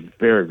 you're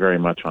very, very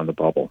much on the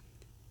bubble.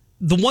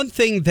 The one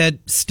thing that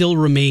still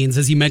remains,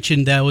 as you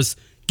mentioned, was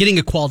getting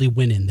a quality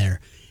win in there.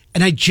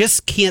 And I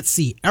just can't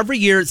see. Every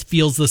year it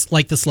feels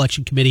like the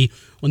selection committee,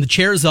 when the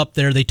chair is up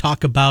there, they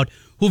talk about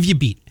who have you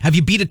beat? Have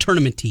you beat a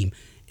tournament team?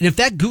 And if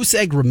that goose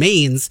egg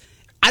remains,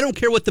 I don't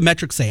care what the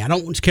metrics say. I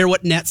don't care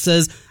what Net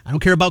says. I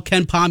don't care about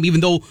Ken Pom, even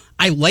though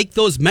I like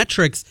those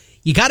metrics.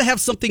 You got to have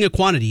something of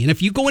quantity. And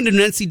if you go into an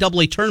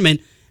NCAA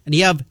tournament and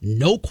you have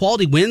no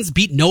quality wins,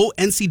 beat no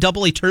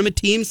NCAA tournament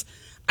teams,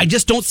 I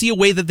just don't see a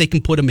way that they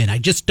can put them in. I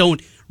just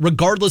don't,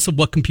 regardless of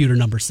what computer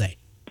numbers say.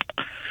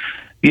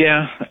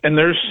 Yeah, and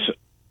there's,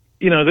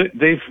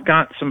 they've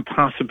got some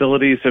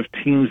possibilities of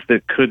teams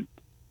that could,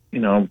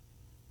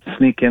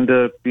 sneak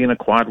into being a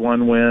quad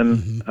one win.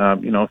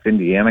 Mm-hmm. If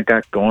Indiana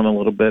got going a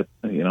little bit,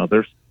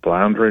 they're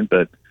floundering,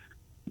 but,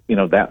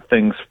 that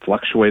thing's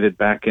fluctuated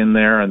back in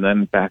there and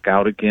then back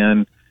out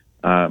again.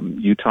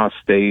 Utah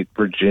State,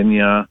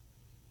 Virginia.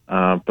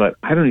 But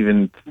I don't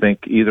even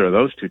think either of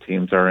those two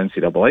teams are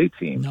NCAA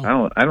teams.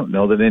 No. I don't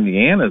know that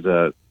Indiana's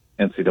a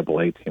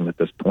NCAA team at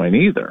this point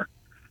either.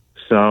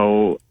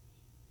 So,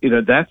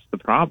 that's the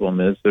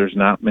problem is there's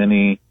not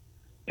many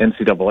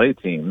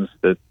NCAA teams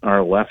that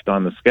are left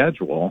on the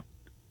schedule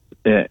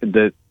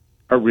that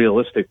are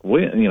realistic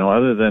win,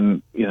 other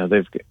than,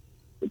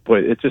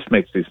 it just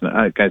makes these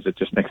guys, it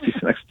just makes these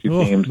next two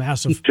teams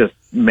massive. Just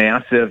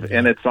massive. Yeah.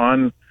 And it's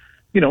on,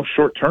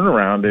 short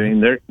turnaround. I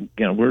mean,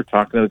 we were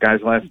talking to the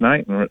guys last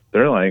night and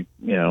they're like,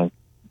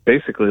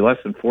 basically less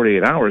than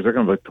 48 hours, they're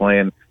going to be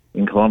playing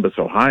in Columbus,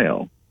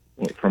 Ohio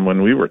from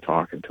when we were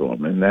talking to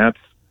them. And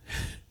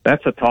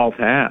that's a tall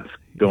task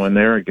going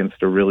there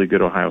against a really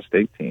good Ohio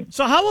State team.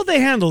 So how will they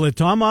handle it,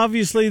 Tom?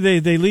 Obviously,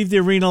 they leave the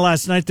arena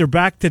last night. They're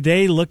back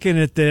today looking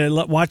at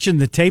watching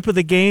the tape of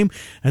the game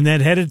and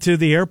then headed to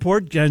the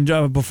airport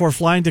and before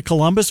flying to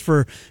Columbus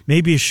for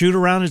maybe a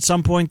shoot-around at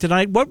some point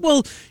tonight.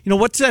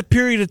 What's that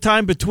period of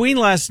time between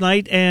last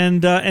night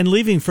and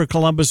leaving for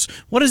Columbus?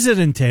 What does it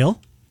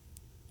entail?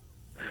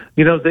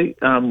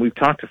 We've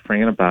talked to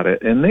Fran about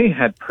it, and they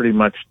had pretty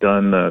much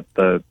done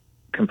the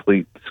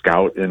complete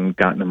scout and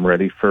gotten them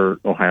ready for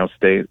Ohio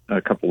State a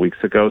couple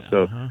weeks ago.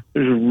 So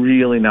there's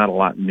really not a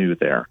lot new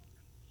there.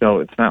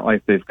 So it's not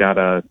like they've got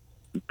to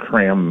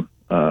cram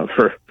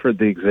for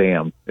the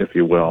exam, if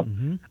you will.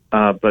 Mm-hmm.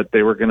 But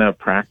they were going to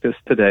practice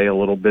today a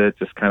little bit,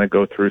 just kind of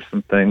go through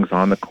some things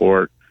on the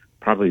court,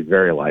 probably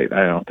very light.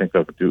 I don't think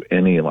they'll do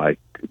any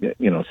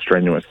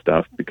strenuous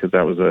stuff because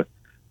that was a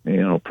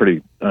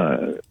pretty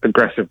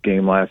aggressive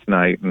game last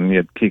night, and you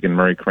had Keegan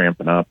Murray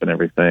cramping up and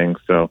everything.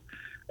 So,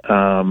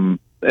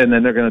 and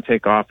then they're going to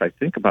take off, I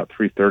think, about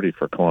 3:30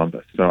 for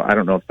Columbus. So I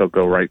don't know if they'll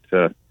go right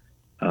to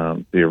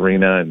the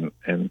arena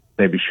and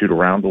maybe shoot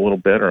around a little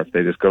bit, or if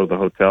they just go to the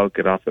hotel,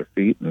 get off their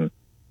feet, and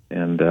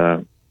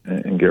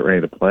get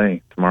ready to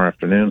play tomorrow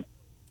afternoon.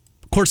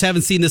 Of course,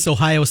 haven't seen this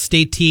Ohio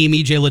State team.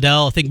 E.J.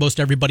 Liddell, I think most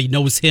everybody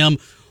knows him.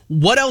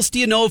 What else do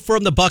you know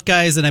from the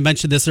Buckeyes? And I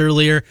mentioned this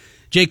earlier.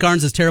 Jake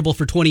Arns is terrible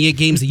for 28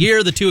 games a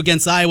year. The two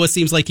against Iowa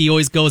seems like he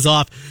always goes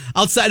off.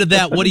 Outside of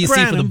that, what do you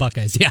see for the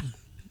Buckeyes? Yeah.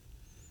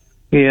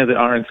 Yeah, the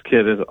Arns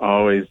kid is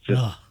always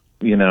just,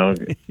 he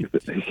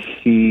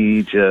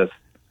just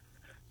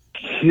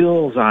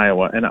kills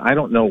Iowa. And I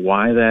don't know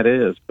why that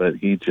is, but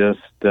he just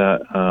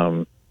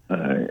kills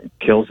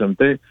them.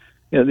 The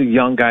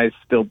young guy's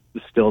still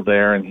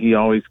there, and he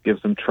always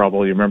gives them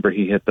trouble. You remember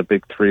he hit the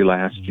big three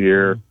last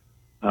year.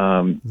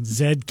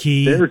 Zed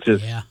Key. They're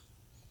just,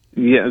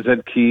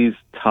 Zed Key's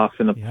tough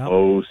in the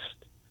post.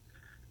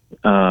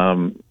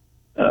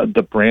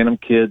 The Branham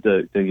kid,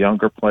 the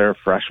younger player,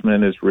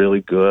 freshman, is really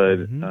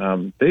good.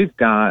 Mm-hmm. They've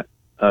got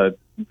a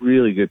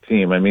really good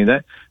team. I mean,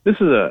 this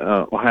is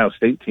a Ohio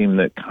State team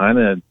that kind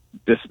of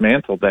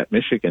dismantled that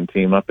Michigan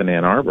team up in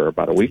Ann Arbor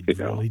about a week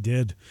ago. Really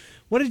did.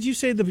 What did you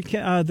say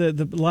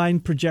the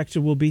line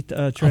projection will be,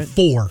 Trent?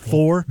 4.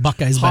 4.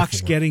 Buckeyes Hawks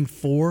 4. getting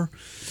 4.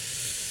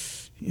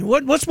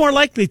 What's more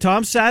likely,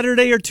 Tom,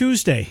 Saturday or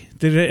Tuesday,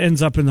 that it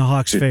ends up in the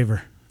Hawks'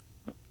 favor?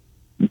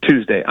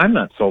 Tuesday. I'm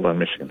not sold on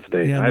Michigan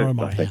State. Yeah, I don't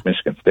think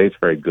Michigan State's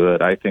very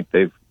good. I think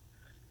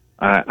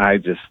I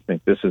just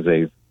think this is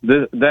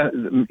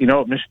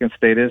what Michigan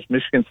State is?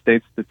 Michigan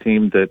State's the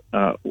team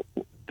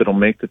that'll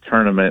make the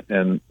tournament,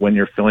 and when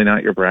you're filling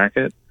out your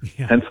bracket,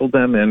 pencil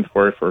them in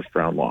for a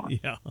first-round loss.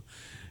 Yeah.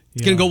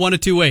 It's going to go one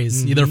of two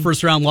ways. Mm-hmm. Either a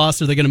first-round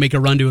loss or they're going to make a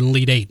run to an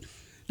Elite Eight.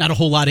 Not a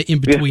whole lot of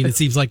in-between, it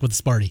seems like, with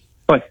Sparty.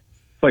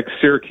 Like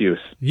Syracuse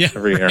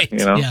every year,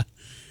 Yeah.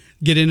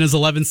 Get in as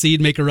 11 seed,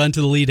 make a run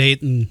to the Elite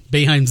Eight, and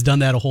Boeheim's done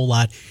that a whole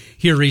lot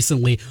here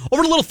recently.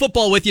 Over to a little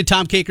football with you.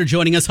 Tom Kakert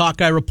joining us,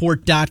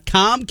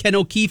 HawkeyeReport.com. Ken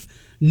O'Keefe,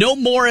 no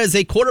more as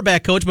a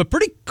quarterback coach, but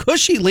pretty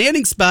cushy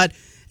landing spot.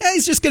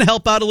 He's just going to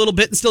help out a little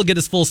bit and still get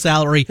his full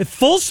salary.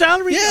 Full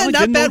salary? Yeah,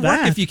 not bad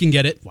work if you can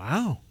get it.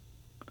 Wow.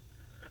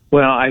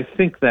 Well, I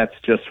think that's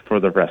just for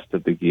the rest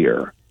of the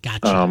year.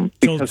 Gotcha.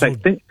 Because I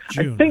think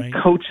right?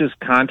 coaches'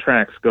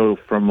 contracts go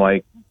from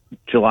like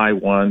July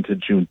 1 to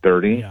June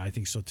 30. Yeah, I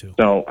think so too.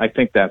 So I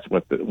think that's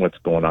what's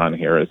going on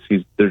here is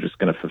they're just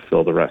going to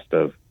fulfill the rest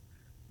of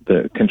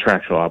the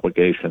contractual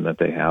obligation that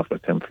they have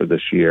with him for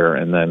this year,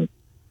 and then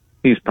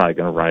he's probably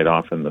going to ride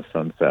off in the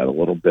sunset a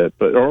little bit.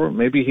 Or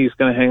maybe he's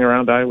going to hang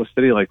around Iowa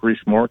City like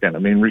Reese Morgan. I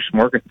mean, Reese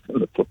Morgan's in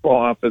the football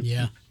office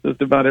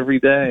just about every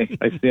day.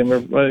 I see him,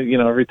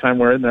 every time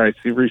we're in there. I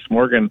see Reese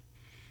Morgan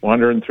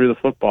wandering through the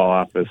football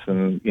office,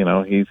 and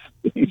he's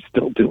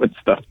still doing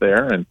stuff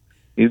there, and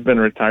he's been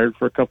retired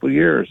for a couple of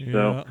years. Yeah.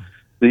 So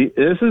this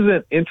is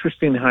an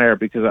interesting hire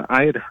because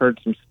I had heard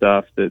some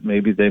stuff that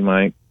maybe they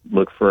might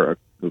look for a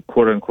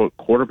quote unquote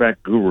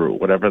quarterback guru,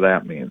 whatever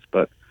that means,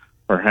 but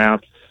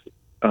perhaps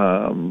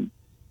Kirk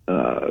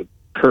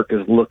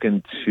is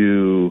looking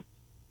to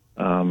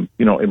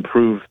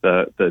improve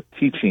the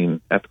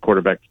teaching at the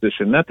quarterback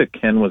position. Not that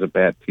Ken was a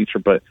bad teacher,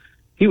 but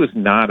he was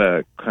not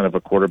a kind of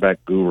a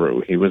quarterback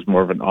guru. He was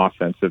more of an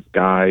offensive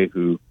guy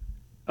who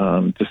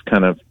just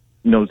kind of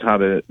knows how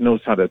to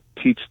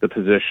teach the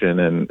position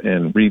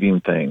and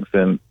reading things,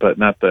 but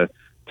not the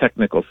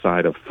technical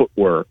side of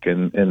footwork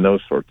and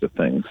those sorts of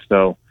things.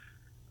 So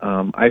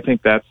I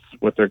think that's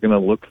what they're going to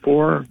look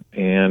for,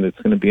 and it's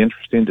going to be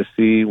interesting to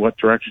see what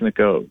direction it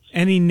goes.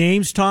 Any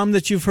names, Tom,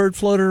 that you've heard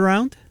floated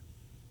around?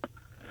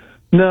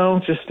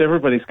 No, just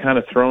everybody's kind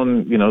of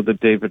thrown, the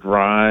David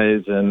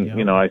Rise,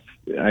 and,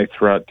 I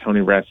threw out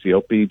Tony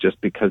Racioppi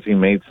just because he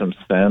made some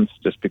sense,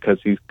 just because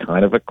he's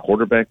kind of a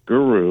quarterback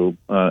guru,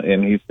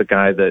 and he's the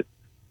guy that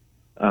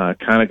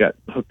kind of got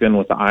hooked in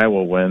with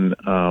Iowa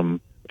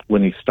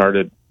when he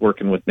started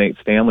working with Nate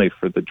Stanley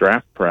for the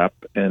draft prep,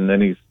 and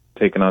then he's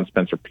taken on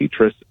Spencer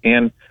Petras,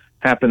 and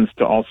happens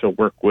to also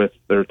work with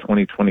their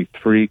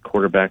 2023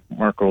 quarterback,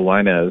 Marco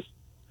Lainez.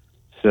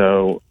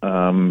 So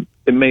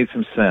it made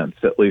some sense,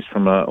 at least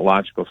from a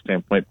logical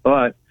standpoint.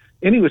 And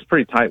he was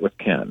pretty tight with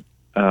Ken.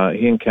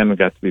 He and Ken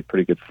got to be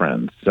pretty good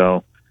friends.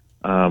 So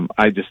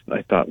I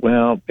thought,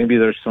 well, maybe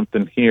there's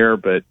something here.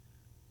 But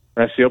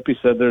Racioppi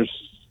said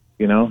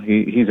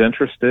he's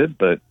interested,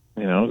 but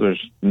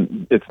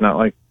it's not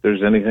like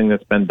there's anything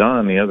that's been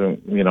done. He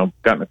hasn't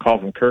gotten a call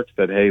from Kirk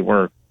that, hey,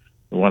 we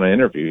want to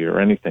interview you or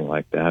anything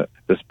like that at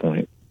this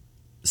point.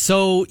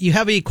 So you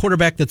have a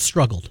quarterback that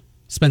struggled,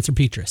 Spencer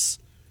Petras.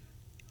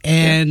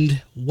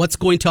 And what's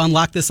going to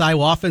unlock this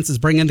Iowa offense is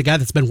bringing in the guy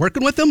that's been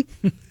working with him?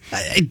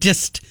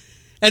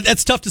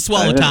 That's tough to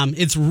swallow, Tom.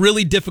 It's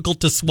really difficult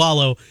to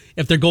swallow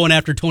if they're going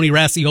after Tony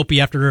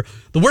Racioppi after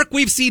the work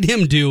we've seen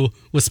him do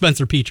with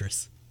Spencer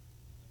Petras.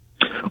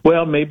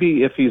 Well,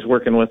 maybe if he's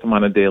working with him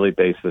on a daily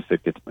basis,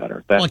 it gets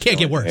better. That's it can't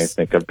get worse. I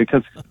think of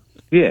because,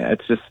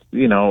 it's just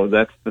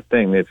that's the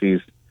thing. If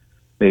he's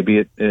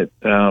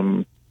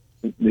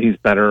he's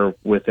better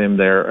with him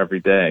there every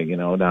day.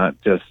 Not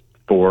just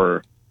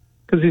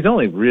because he's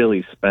only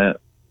really spent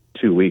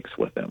 2 weeks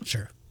with him.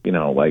 Sure.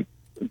 Like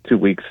 2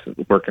 weeks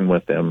working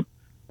with him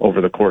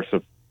over the course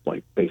of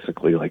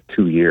basically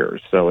 2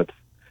 years. So it's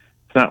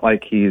not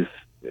like he's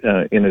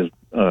in his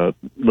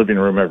living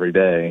room every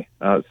day.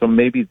 So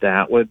maybe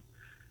that would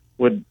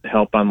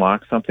help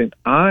unlock something.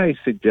 I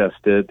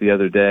suggested the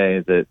other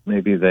day that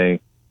maybe they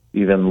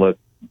even look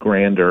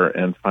grander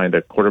and find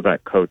a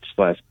quarterback coach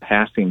 /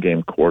 passing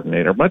game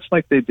coordinator, much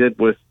like they did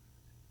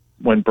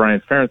when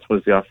Brian Ferentz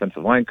was the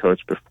offensive line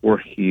coach before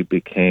he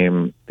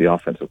became the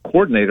offensive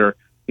coordinator.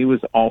 He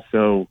was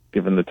also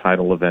given the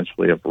title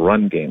eventually of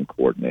run game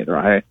coordinator.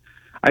 I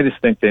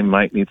just think they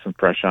might need some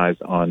fresh eyes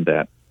on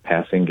that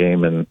passing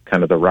game and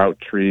kind of the route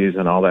trees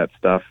and all that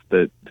stuff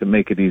to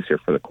make it easier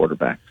for the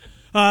quarterbacks.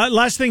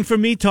 Last thing for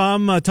me,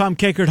 Tom. Tom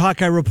Kakert,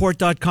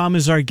 HawkeyeReport.com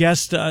is our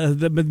guest.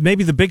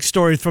 Maybe the big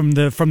story from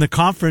the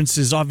conference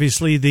is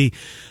obviously the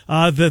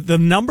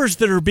numbers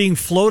that are being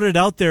floated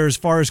out there as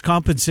far as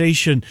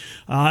compensation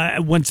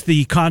once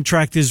the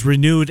contract is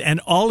renewed, and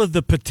all of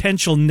the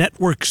potential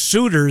network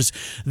suitors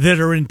that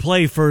are in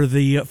play for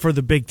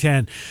the Big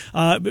Ten.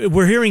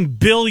 We're hearing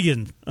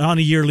billion on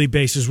a yearly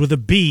basis with a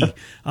B,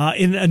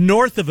 in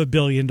north of $1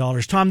 billion.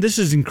 Tom, this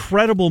is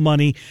incredible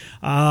money.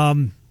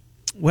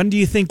 When do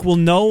you think we'll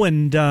know,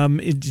 and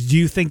do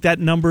you think that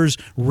number's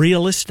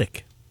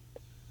realistic?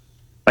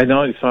 I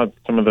know I saw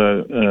some of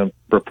the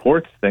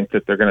reports think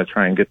that they're going to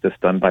try and get this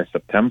done by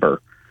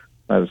September,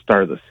 by the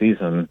start of the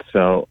season.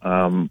 So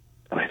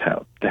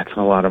that's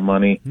a lot of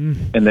money,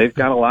 and they've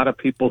got a lot of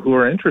people who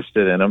are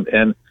interested in them.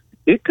 And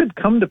it could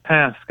come to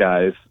pass,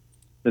 guys,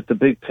 that the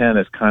Big Ten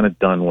is kind of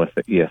done with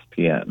the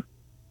ESPN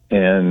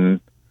and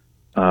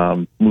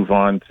move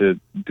on to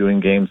doing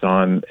games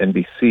on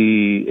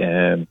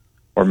NBC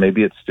or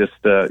maybe it's just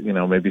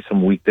maybe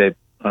some weekday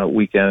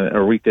weekend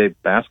or weekday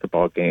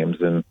basketball games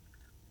and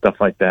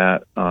stuff like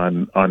that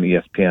on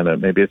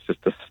ESPN. Maybe it's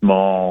just a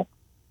small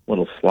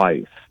little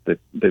slice that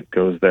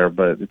goes there.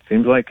 But it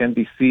seems like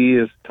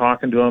NBC is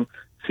talking to them.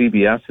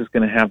 CBS is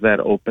going to have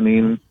that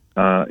opening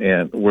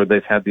and where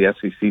they've had the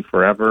SEC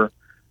forever,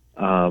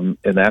 and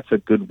that's a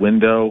good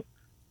window.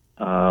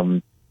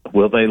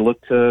 Will they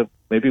look to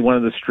maybe one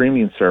of the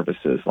streaming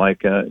services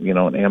like an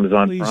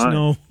Amazon Please Prime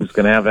no. who's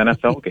going to have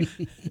NFL games?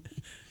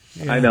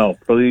 Yeah. I know.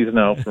 Please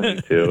no for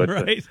me too.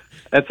 Right.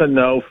 It's a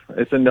no.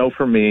 It's a no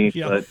for me.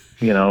 Yeah.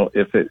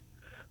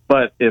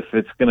 But if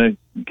it's going to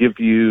give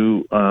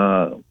you,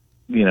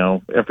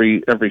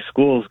 every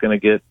school is going to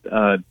get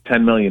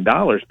 $10 million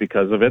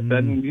because of it,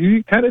 then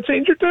you kind of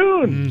change your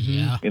tune.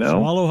 Yeah.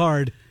 Swallow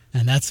hard.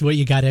 And that's what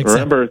you got to accept.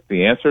 Remember,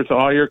 the answer to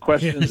all your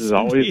questions is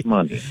always indeed.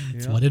 money.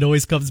 That's what it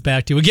always comes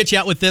back to. We'll get you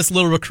out with this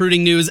little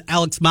recruiting news.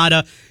 Alex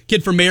Mata,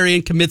 kid from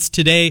Marion, commits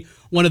today.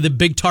 One of the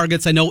big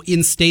targets, I know,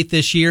 in-state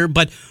this year.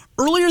 But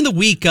earlier in the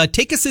week,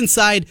 take us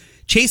inside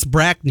Chase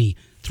Brackney.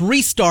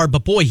 3-star,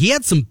 but boy, he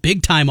had some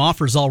big-time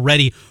offers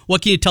already.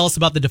 What can you tell us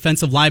about the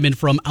defensive lineman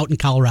from out in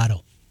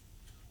Colorado?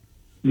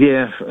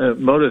 Yeah,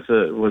 Motus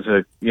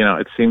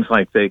it seems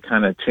like they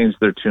kind of changed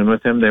their tune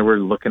with him. They were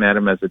looking at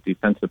him as a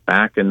defensive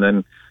back, and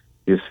then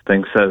his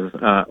thing says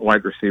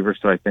wide receiver,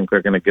 so I think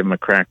they're going to give him a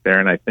crack there,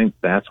 and I think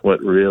that's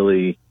what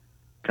really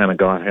kind of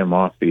got him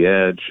off the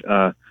edge.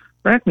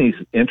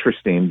 Brackney's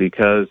interesting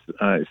because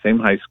same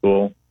high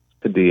school,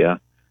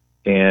 Padilla,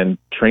 and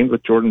trained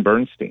with Jordan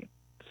Bernstein.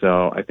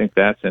 So I think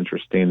that's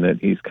interesting that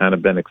he's kind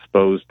of been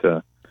exposed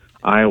to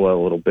Iowa a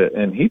little bit.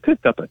 And he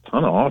picked up a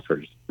ton of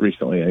offers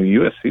recently. I mean,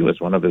 USC was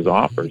one of his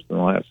offers in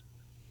the last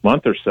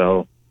month or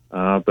so.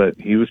 But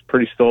he was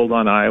pretty sold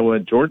on Iowa.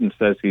 Jordan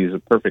says he's a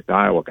perfect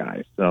Iowa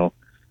guy. So,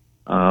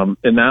 and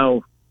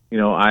now,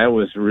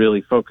 Iowa's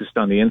really focused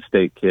on the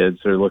in-state kids.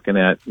 They're looking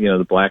at,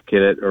 the black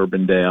kid at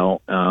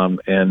Urbandale,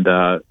 and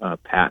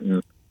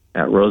Patton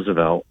at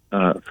Roosevelt,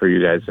 for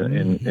you guys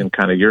in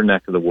kind of your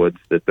neck of the woods,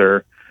 that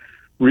they're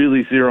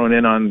really zeroing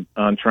in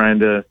on trying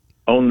to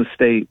own the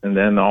state, and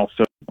then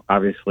also,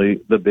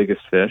 obviously, the biggest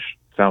fish,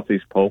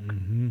 Southeast Polk,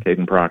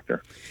 Caden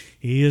Proctor.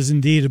 He is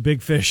indeed a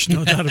big fish,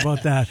 no doubt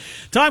about that.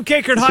 Tom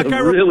Kakert, Hawkeye.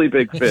 A really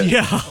big fish.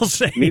 Yeah, I'll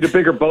say. Need a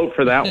bigger boat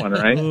for that one,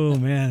 right? Oh,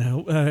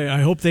 man.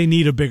 I hope they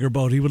need a bigger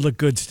boat. He would look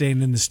good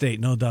staying in the state,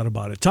 no doubt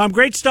about it. Tom,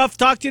 great stuff.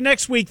 Talk to you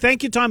next week.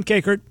 Thank you, Tom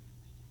Kakert.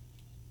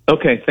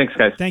 Okay, thanks,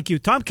 guys. Thank you.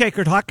 Tom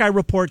Kakert,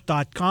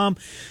 HawkeyeReport.com.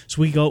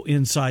 So we go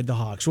inside the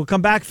Hawks. We'll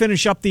come back,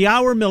 finish up the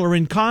hour. Miller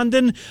and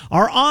Condon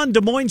are on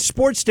Des Moines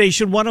Sports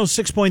Station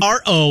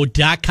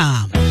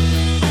 106.RO.com.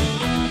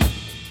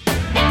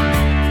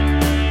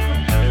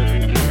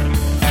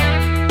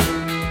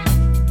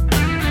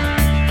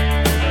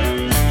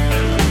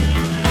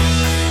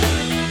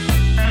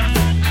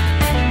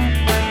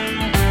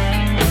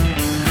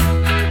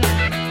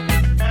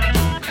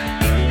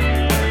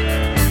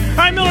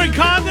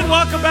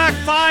 Welcome back.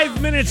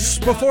 5 minutes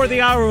before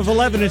the hour of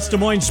 11. It's Des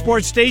Moines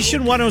Sports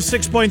Station,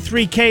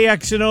 106.3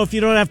 KXNO. If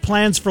you don't have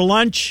plans for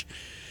lunch,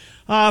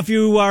 if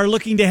you are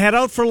looking to head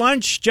out for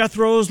lunch,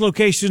 Jethro's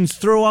locations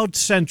throughout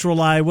central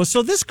Iowa.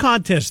 So this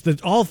contest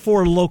that all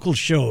 4 local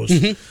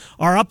shows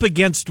are up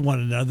against one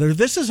another,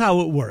 this is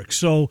how it works.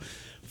 So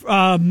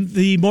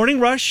the Morning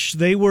Rush,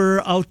 they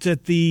were out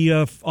at the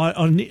on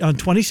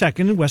 22nd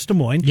in West Des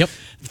Moines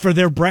for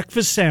their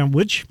breakfast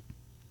sandwich.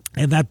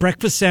 And that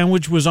breakfast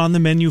sandwich was on the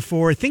menu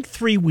for, I think,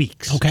 3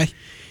 weeks. Okay.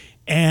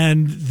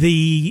 And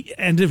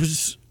it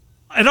was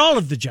at all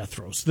of the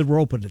Jethros that were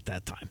open at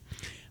that time.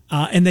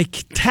 And they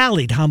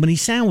tallied how many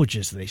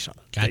sandwiches they saw.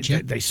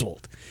 Gotcha. They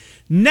sold.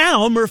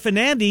 Now, Murph and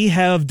Andy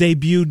have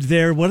debuted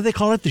their, what do they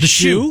call it? The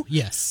shoe?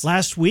 Yes.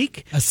 Last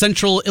week. A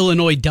Central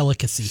Illinois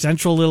delicacy.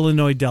 Central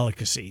Illinois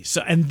delicacy.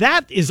 So, and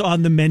that is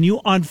on the menu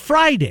on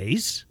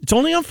Fridays. It's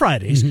only on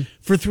Fridays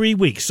for 3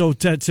 weeks. So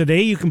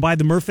today you can buy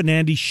the Murph and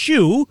Andy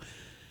shoe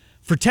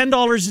for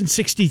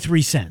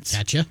 $10.63.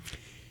 Gotcha.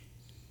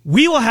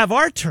 We will have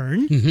our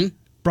turn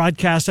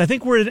broadcast. I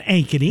think we're at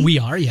Ankeny. We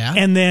are, yeah.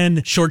 And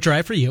then short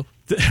drive for you,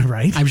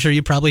 right? I'm sure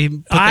you probably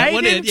put that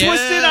one in. I didn't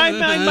twist it.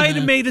 I might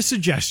have made a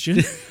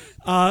suggestion.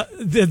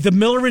 The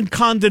Miller and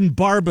Condon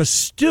Barba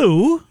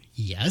stew.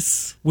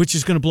 Yes. Which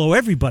is going to blow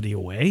everybody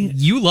away.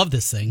 You love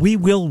this thing. We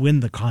will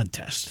win the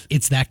contest.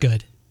 It's that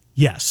good.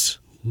 Yes.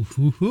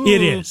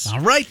 It is.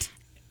 All right.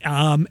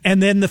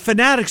 And then the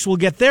Fanatics will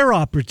get their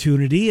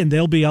opportunity, and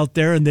they'll be out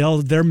there, and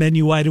their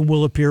menu item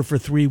will appear for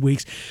 3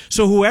 weeks.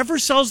 So whoever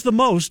sells the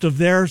most of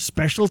their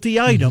specialty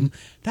item,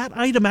 that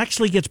item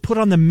actually gets put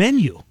on the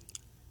menu.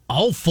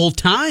 Oh, full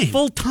time.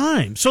 Full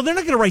time. So they're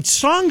not going to write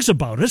songs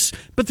about us,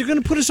 but they're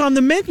going to put us on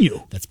the menu.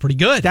 That's pretty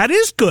good. That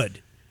is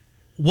good.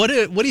 What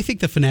do you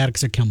think the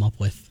Fanatics are come up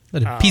with?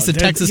 A piece of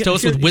Texas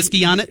toast with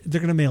whiskey on it? They're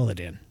going to mail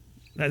it in.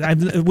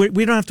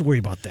 We don't have to worry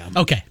about them.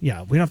 Okay.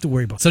 Yeah, we don't have to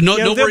worry about them. So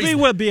no worries. There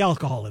will be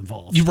alcohol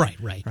involved. You're right.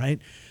 Right?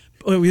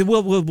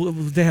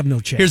 They have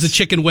no chance. Here's a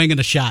chicken wing and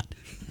a shot.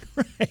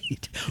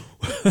 Right.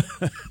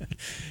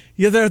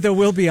 Yeah, there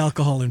will be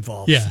alcohol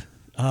involved. Yeah.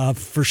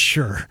 For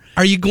sure.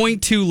 Are you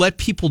going to let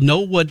people know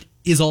what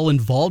is all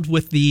involved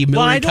with the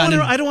Miller and Condon?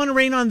 I don't want to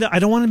rain on I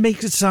don't want to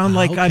make it sound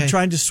like I'm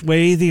trying to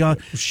sway the.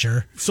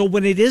 Sure. So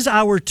when it is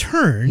our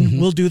turn,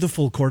 we'll do the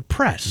full court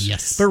press.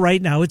 Yes. But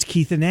right now it's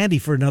Keith and Andy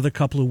for another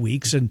couple of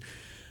weeks, and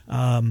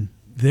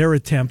their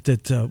attempt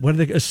at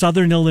a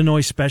Southern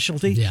Illinois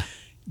specialty. Yeah.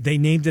 They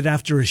named it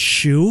after a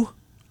shoe.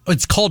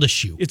 It's called a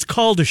shoe. It's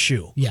called a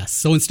shoe. Yes.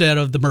 So instead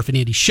of the Murph and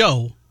Andy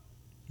show,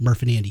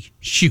 Murph and Andy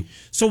shoe.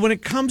 So when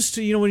it comes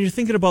to, when you're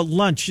thinking about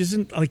lunch,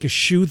 isn't like a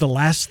shoe the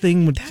last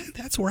thing?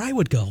 That's where I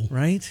would go.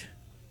 Right?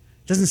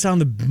 Doesn't sound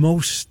the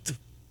most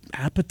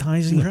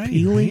appetizing,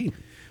 appealing.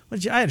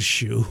 Right. I had a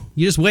shoe.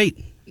 You just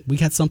wait. We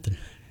got something.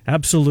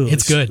 Absolutely.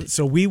 It's good.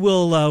 So we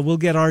will we'll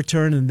get our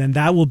turn, and then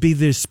that will be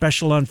the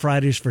special on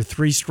Fridays for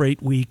 3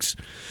 straight weeks.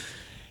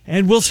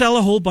 And we'll sell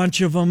a whole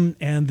bunch of them,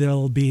 and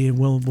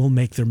we'll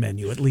make their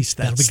menu. At least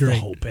that's the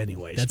hope,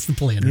 anyways. That's the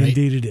plan, right?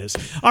 Indeed, it is.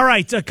 All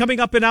right, coming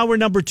up in hour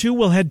number 2,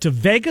 we'll head to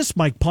Vegas.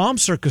 Mike Palm,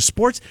 Circa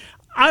Sports.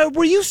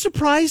 Were you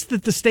surprised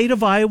that the state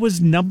of Iowa's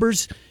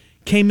numbers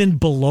came in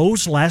below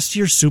last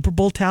year's Super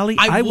Bowl tally?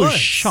 I was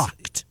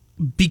shocked.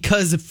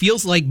 Because it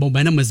feels like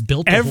momentum is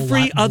built a whole lot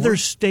Every other more.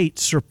 state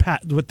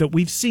that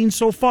we've seen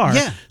so far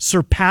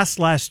surpassed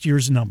last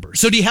year's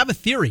numbers. So do you have a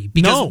theory?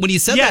 Because when you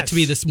said that to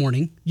me this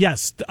morning.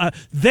 Yes,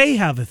 they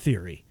have a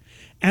theory.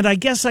 And I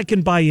guess I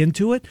can buy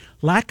into it.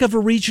 Lack of a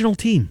regional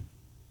team.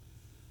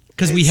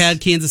 Because we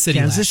had Kansas City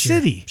Kansas last year.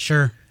 City.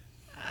 Sure.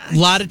 A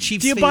lot of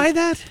Chiefs Do you fans. buy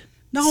that?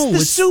 No, it's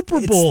the Super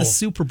Bowl. It's the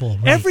Super Bowl,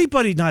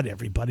 right. Not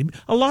everybody.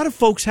 A lot of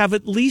folks have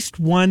at least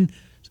one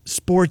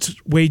sports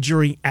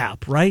wagering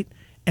app, right?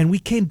 And we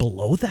came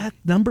below that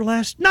number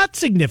not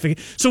significant.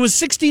 So it was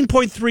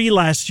 16.3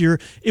 last year.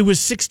 It was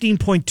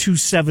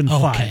 16.275.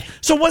 Oh, okay.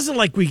 So it wasn't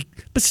like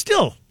but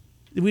still,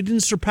 we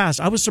didn't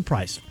surpass. I was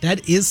surprised.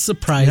 That is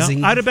surprising.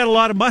 Yeah, I'd have bet a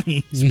lot of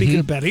money, speaking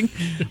of betting,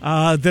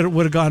 that it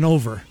would have gone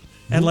over.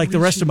 And the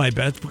rest of my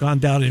bets, gone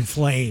down in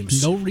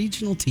flames. No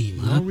regional team,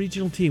 huh? No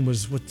regional team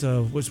was what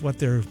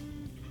they're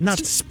not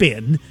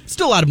spin.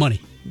 Still a lot of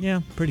money.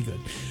 Yeah, pretty good.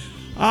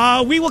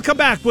 We will come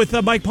back with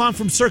Mike Palm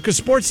from Circa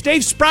Sports.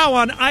 Dave Sproul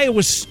on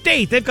Iowa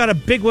State. They've got a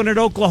big one at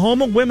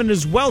Oklahoma. Women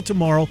as well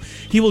tomorrow.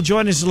 He will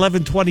join us at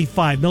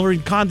 11:25. Miller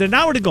and Condon, an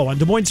hour to go on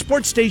Des Moines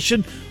Sports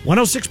Station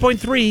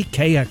 106.3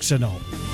 KXNO.